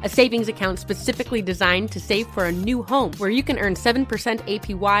Union. A savings account specifically designed to save for a new home, where you can earn 7%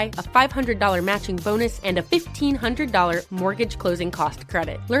 APY, a $500 matching bonus, and a $1,500 mortgage closing cost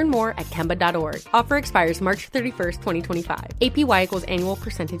credit. Learn more at Kemba.org. Offer expires March 31st, 2025. APY equals annual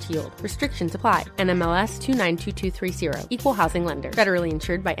percentage yield. Restrictions apply. NMLS 292230. Equal housing lender. Federally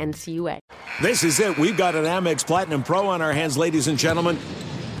insured by NCUA. This is it. We've got an Amex Platinum Pro on our hands, ladies and gentlemen.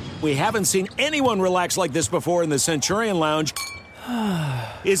 We haven't seen anyone relax like this before in the Centurion Lounge.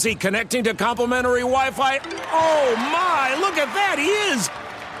 Is he connecting to complimentary Wi-Fi? Oh, my! Look at that! He is!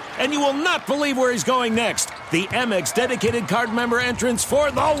 And you will not believe where he's going next. The Amex dedicated card member entrance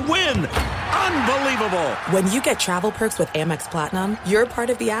for the win! Unbelievable! When you get travel perks with Amex Platinum, you're part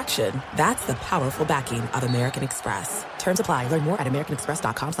of the action. That's the powerful backing of American Express. Terms apply. Learn more at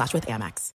americanexpress.com/withAmex.